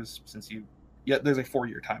 years since there's a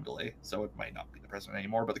 4-year time delay, so it might not be the president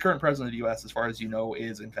anymore. But the current president of the U.S., as far as you know,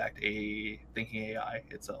 is in fact a thinking AI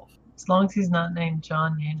itself. As long as he's not named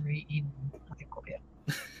John Henry Eden, I think we'll be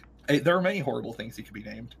okay. There are many horrible things he could be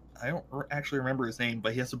named. I don't actually remember his name,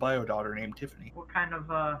 but he has a bio daughter named Tiffany. What kind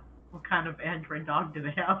of android dog do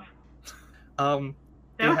they have?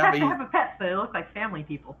 They don't have to have a pet, so they look like family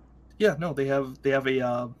people. Yeah, no, they have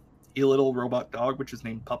a little robot dog which is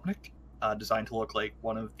named Pupnik, designed to look like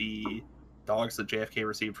one of the dogs that JFK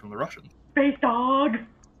received from the Russians. Space dog!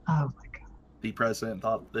 Oh my god. The president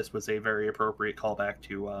thought this was a very appropriate callback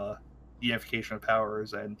to unification of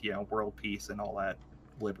powers and world peace and all that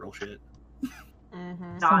liberal shit.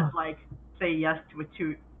 Mm-hmm. Not like say yes to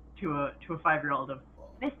a 5-year-old of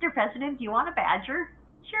Mr. President, do you want a badger?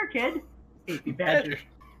 Sure, kid. Baby badger.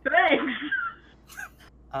 Thanks.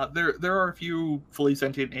 There are a few fully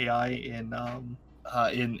sentient AI in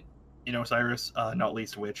Osiris, not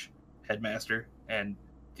least of which Headmaster and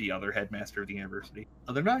the other Headmaster of the university.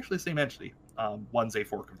 They're not actually the same entity. One's a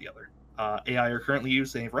fork of the other. AI are currently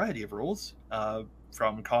used in a variety of roles,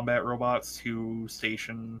 from combat robots to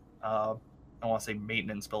station. I want to say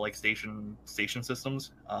maintenance, but like station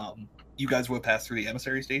systems. You guys would pass through the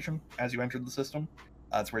emissary station as you entered the system.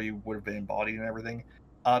 That's where you would have been embodied and everything.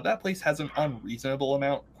 That place has an unreasonable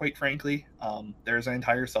amount, quite frankly. There's an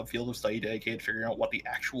entire subfield of study dedicated to figuring out what the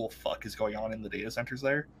actual fuck is going on in the data centers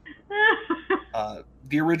there.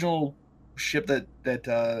 The original ship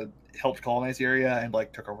that helped colonize the area and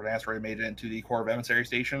took over an asteroid and made it into the core of emissary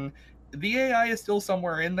station, the AI is still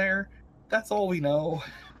somewhere in there. That's all we know.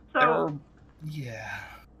 So,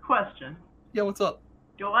 Question. Yeah, what's up?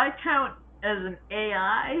 Do I count as an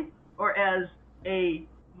AI or as a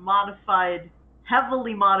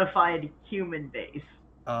heavily modified human base?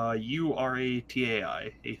 You are a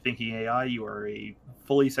TAI, a thinking AI. You are a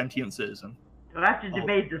fully sentient citizen. Do I have to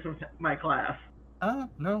debate this with my class?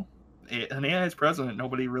 No. An AI's president,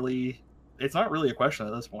 it's not really a question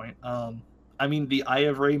at this point. I mean, the Eye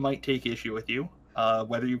of Ray might take issue with you.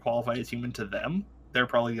 Whether you qualify as human to them, they're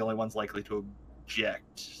probably the only ones likely to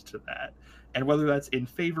object to that. And whether that's in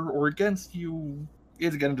favor or against you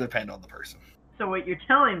is going to depend on the person. So what you're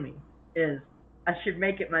telling me is I should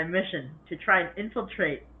make it my mission to try and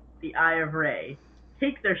infiltrate the Eye of Ray,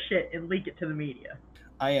 take their shit, and leak it to the media.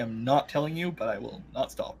 I am not telling you, but I will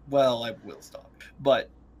not stop. Well, I will stop. But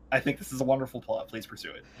I think this is a wonderful plot. Please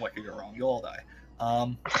pursue it. What could go wrong? You'll all die.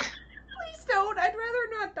 Please don't. I'd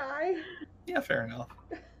rather not die. Yeah, fair enough.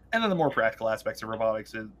 And then the more practical aspects of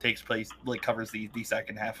robotics, it takes place, like, covers the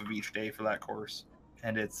second half of each day for that course.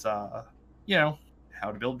 And it's, you know,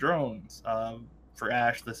 how to build drones. For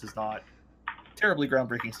Ash, this is not terribly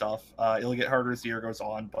groundbreaking stuff. It'll get harder as the year goes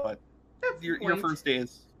on, but That's your the point. first day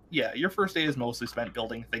is, your first day is mostly spent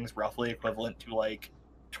building things roughly equivalent to, like,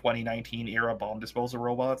 2019 era bomb disposal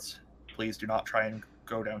robots. Please do not try and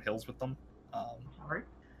go down hills with them. Sorry.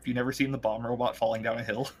 If you've never seen the bomb robot falling down a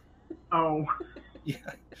hill, Oh. yeah,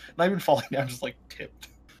 not even falling down, just like tipped.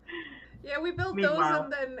 Yeah, we built Meanwhile-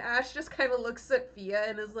 those, and then Ash just kind of looks at Fia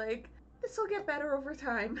and is like, "This will get better over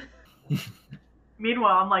time."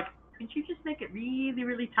 Meanwhile, I'm like, couldn't you just make it really,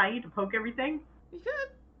 really tight to poke everything? You could.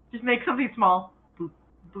 Just make something small. Boop,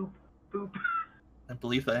 boop, boop. I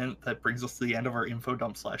believe that brings us to the end of our info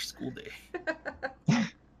dump / school day.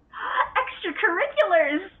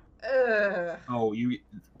 Extracurriculars! Oh,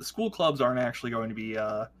 the school clubs aren't actually going to be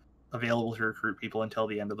available to recruit people until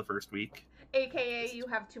the end of the first week. AKA, you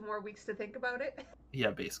have 2 more weeks to think about it.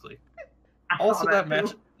 Yeah, basically. I saw Also, that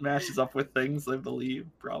too. matches up with things, I believe.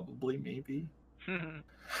 Probably, maybe. I mean,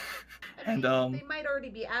 And, they might already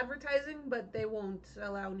be advertising, but they won't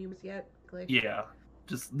allow news yet. Like, yeah.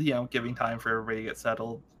 Just, giving time for everybody to get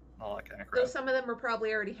settled, all that kind of though crap. some of them are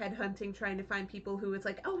probably already headhunting, trying to find people who it's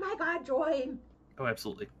like, oh my god, join! Oh,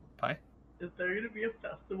 absolutely. Pie? Is there gonna be a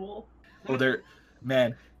festival? Oh,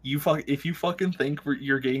 man, if you fucking think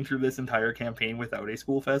you're getting through this entire campaign without a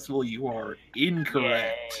school festival, you are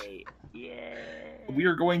incorrect. Yay. Yay. We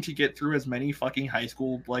are going to get through as many fucking high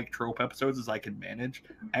school like trope episodes as I can manage.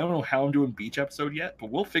 I don't know how I'm doing beach episode yet, but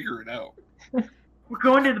we'll figure it out. We're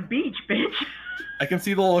going to the beach, bitch! I can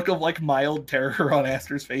see the look of like mild terror on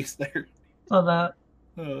Aster's face there. So that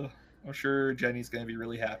I'm sure Jenny's gonna be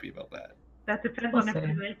really happy about that. That depends We'll on if see.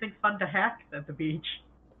 there's anything fun to hack at the beach.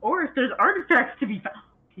 Or if there's artifacts to be found.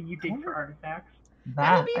 Can you dig wonder- for artifacts?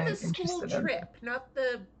 That'll that be I'm the school interested in. trip, not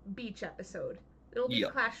the beach episode. It'll be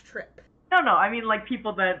Yep. Clash trip. No, I mean like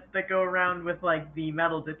people that go around with like the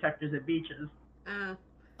metal detectors at beaches.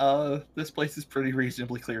 This place is pretty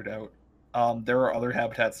reasonably cleared out. There are other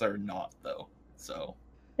habitats that are not though, so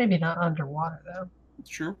Maybe not underwater though. it's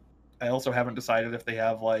true. I also haven't decided if they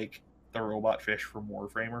have like the robot fish from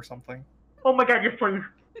Warframe or something. Oh my god, you're playing.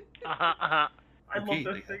 Uh-huh. I Okay, love they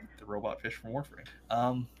this have thing. the robot fish from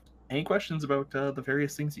Warframe. Any questions about the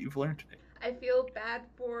various things that you've learned today? I feel bad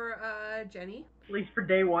for Jenny. At least for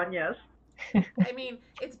day one, yes. I mean,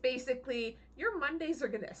 it's basically your Mondays are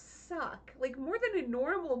gonna suck, like more than a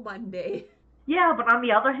normal Monday. Yeah, but on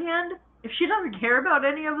the other hand, if she doesn't care about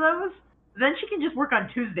any of those, then she can just work on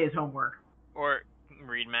Tuesday's homework. Or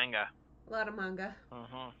read manga. A lot of manga.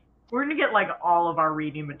 Uh-huh. We're gonna get like all of our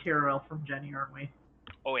reading material from Jenny, aren't we?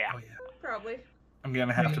 Oh, yeah. Oh yeah. Probably. I'm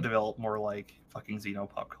gonna have to Hmm. develop more like fucking Xeno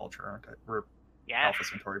pop culture, aren't I? Or Yes. Alpha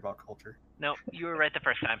Centauri pop culture. No, you were right the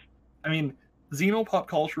first time. I mean, Xeno pop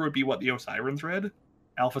culture would be what the Osirans read.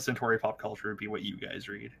 Alpha Centauri pop culture would be what you guys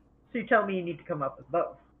read. So you tell me you need to come up with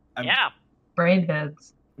both. Yeah. Brain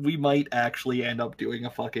beds. We might actually end up doing a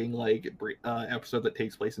fucking like episode that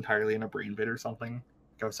takes place entirely in a brain bit or something.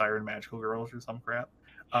 Like Osiran Magical Girls or some crap.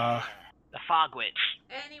 The Fog Witch.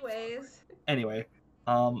 Anyways, Anyway,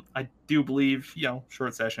 I do believe,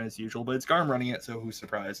 short session as usual, but it's Garm running it, so who's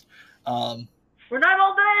surprised? We're not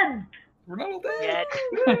all dead! We're not all dead. Yet.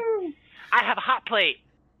 Woo! I have a hot plate,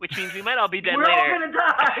 which means we might all be dead We're all later. gonna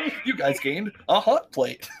die! You guys gained a hot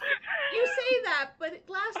plate. you say that, but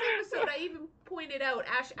last episode I even pointed out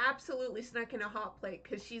Ash absolutely snuck in a hot plate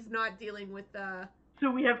because she's not dealing with the. So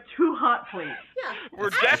we have 2 hot plates. Yeah. We're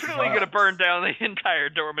That's definitely hot. going to burn down the entire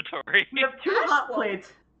dormitory. We have 2 Ash hot won't.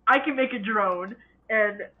 plates. I can make a drone,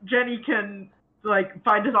 and Jenny can like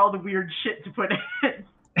find us all the weird shit to put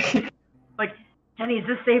in. Like, Jenny, is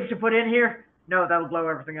this safe to put in here? No, that'll blow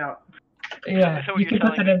everything out. Yeah, So what you you're can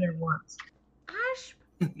put telling that in there once. Ash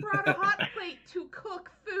brought a hot plate to cook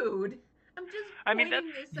food. I'm just I mean,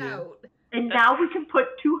 pointing this yeah. out. And now we can put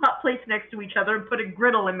 2 hot plates next to each other and put a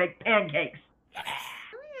griddle and make pancakes.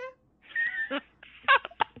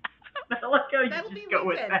 I like how you That'll just be go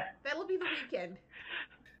with weekend. that. That'll be the weekend.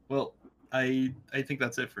 Well, I think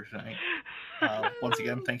that's it for tonight. Once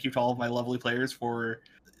again, thank you to all of my lovely players for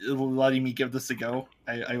letting me give this a go.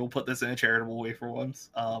 I will put this in a charitable way for once.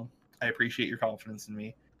 I appreciate your confidence in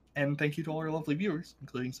me. And thank you to all our lovely viewers,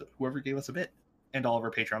 including whoever gave us a bit. And all of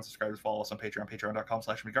our Patreon subscribers. Follow us on Patreon,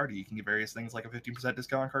 patreon.com/Migardi. You can get various things like a 15%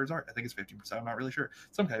 discount on cards art. I think it's 15%, I'm not really sure.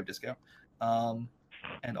 Some kind of discount.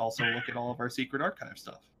 And also look at all of our secret archive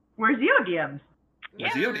stuff. Where's the ODMs?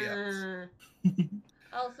 Where's the ODMs?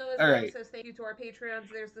 Also, as All Mel right. says, thank you to our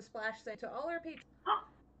Patreons. There's the splash site to all our patrons.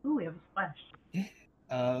 Ooh, we have a splash.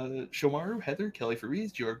 Shomaru, Heather, Kelly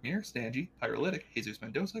Fariz, Georg Mir, Stanji, Pyrolytic, Jesus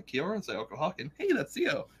Mendoza, Kiora, Sayoko Hawken. Hey, that's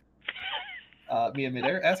Theo. Mia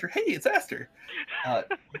Midair, Aster. Hey, it's Aster.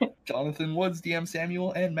 Jonathan Woods, DM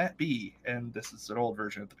Samuel, and Matt B. And this is an old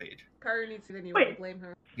version of the page. Karu needs anyone to blame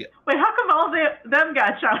her. Yeah. Wait, how come all them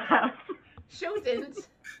got shout outs? Show didn't.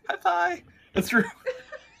 High five. That's true.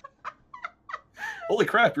 Holy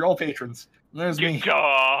crap, you're all patrons. And there's me.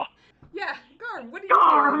 Duh. Yeah, Garm, what are you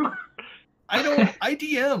Garm! I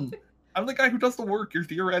DM. I'm the guy who does the work. You're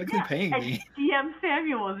theoretically paying and me. DM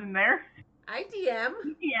Samuel was in there. I DM.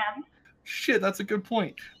 DM. Shit, that's a good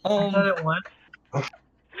point. I've done it once. I've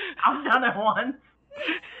done it once.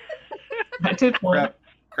 I did one.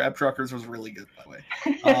 Crab Truckers was really good, by the way.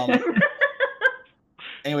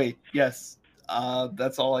 Anyway, yes.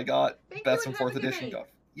 That's all I got. Thank Best you and and have fourth a good edition night. stuff.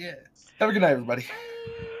 Yeah. Have a good night, everybody.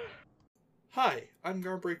 Bye. Hi, I'm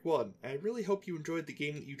Garmbreak1, and I really hope you enjoyed the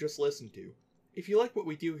game that you just listened to. If you like what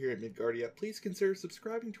we do here at Midgardia, please consider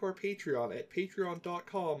subscribing to our Patreon at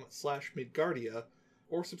patreon.com/Midgardia,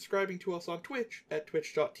 or subscribing to us on Twitch at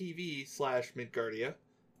twitch.tv/Midgardia.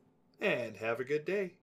 And have a good day.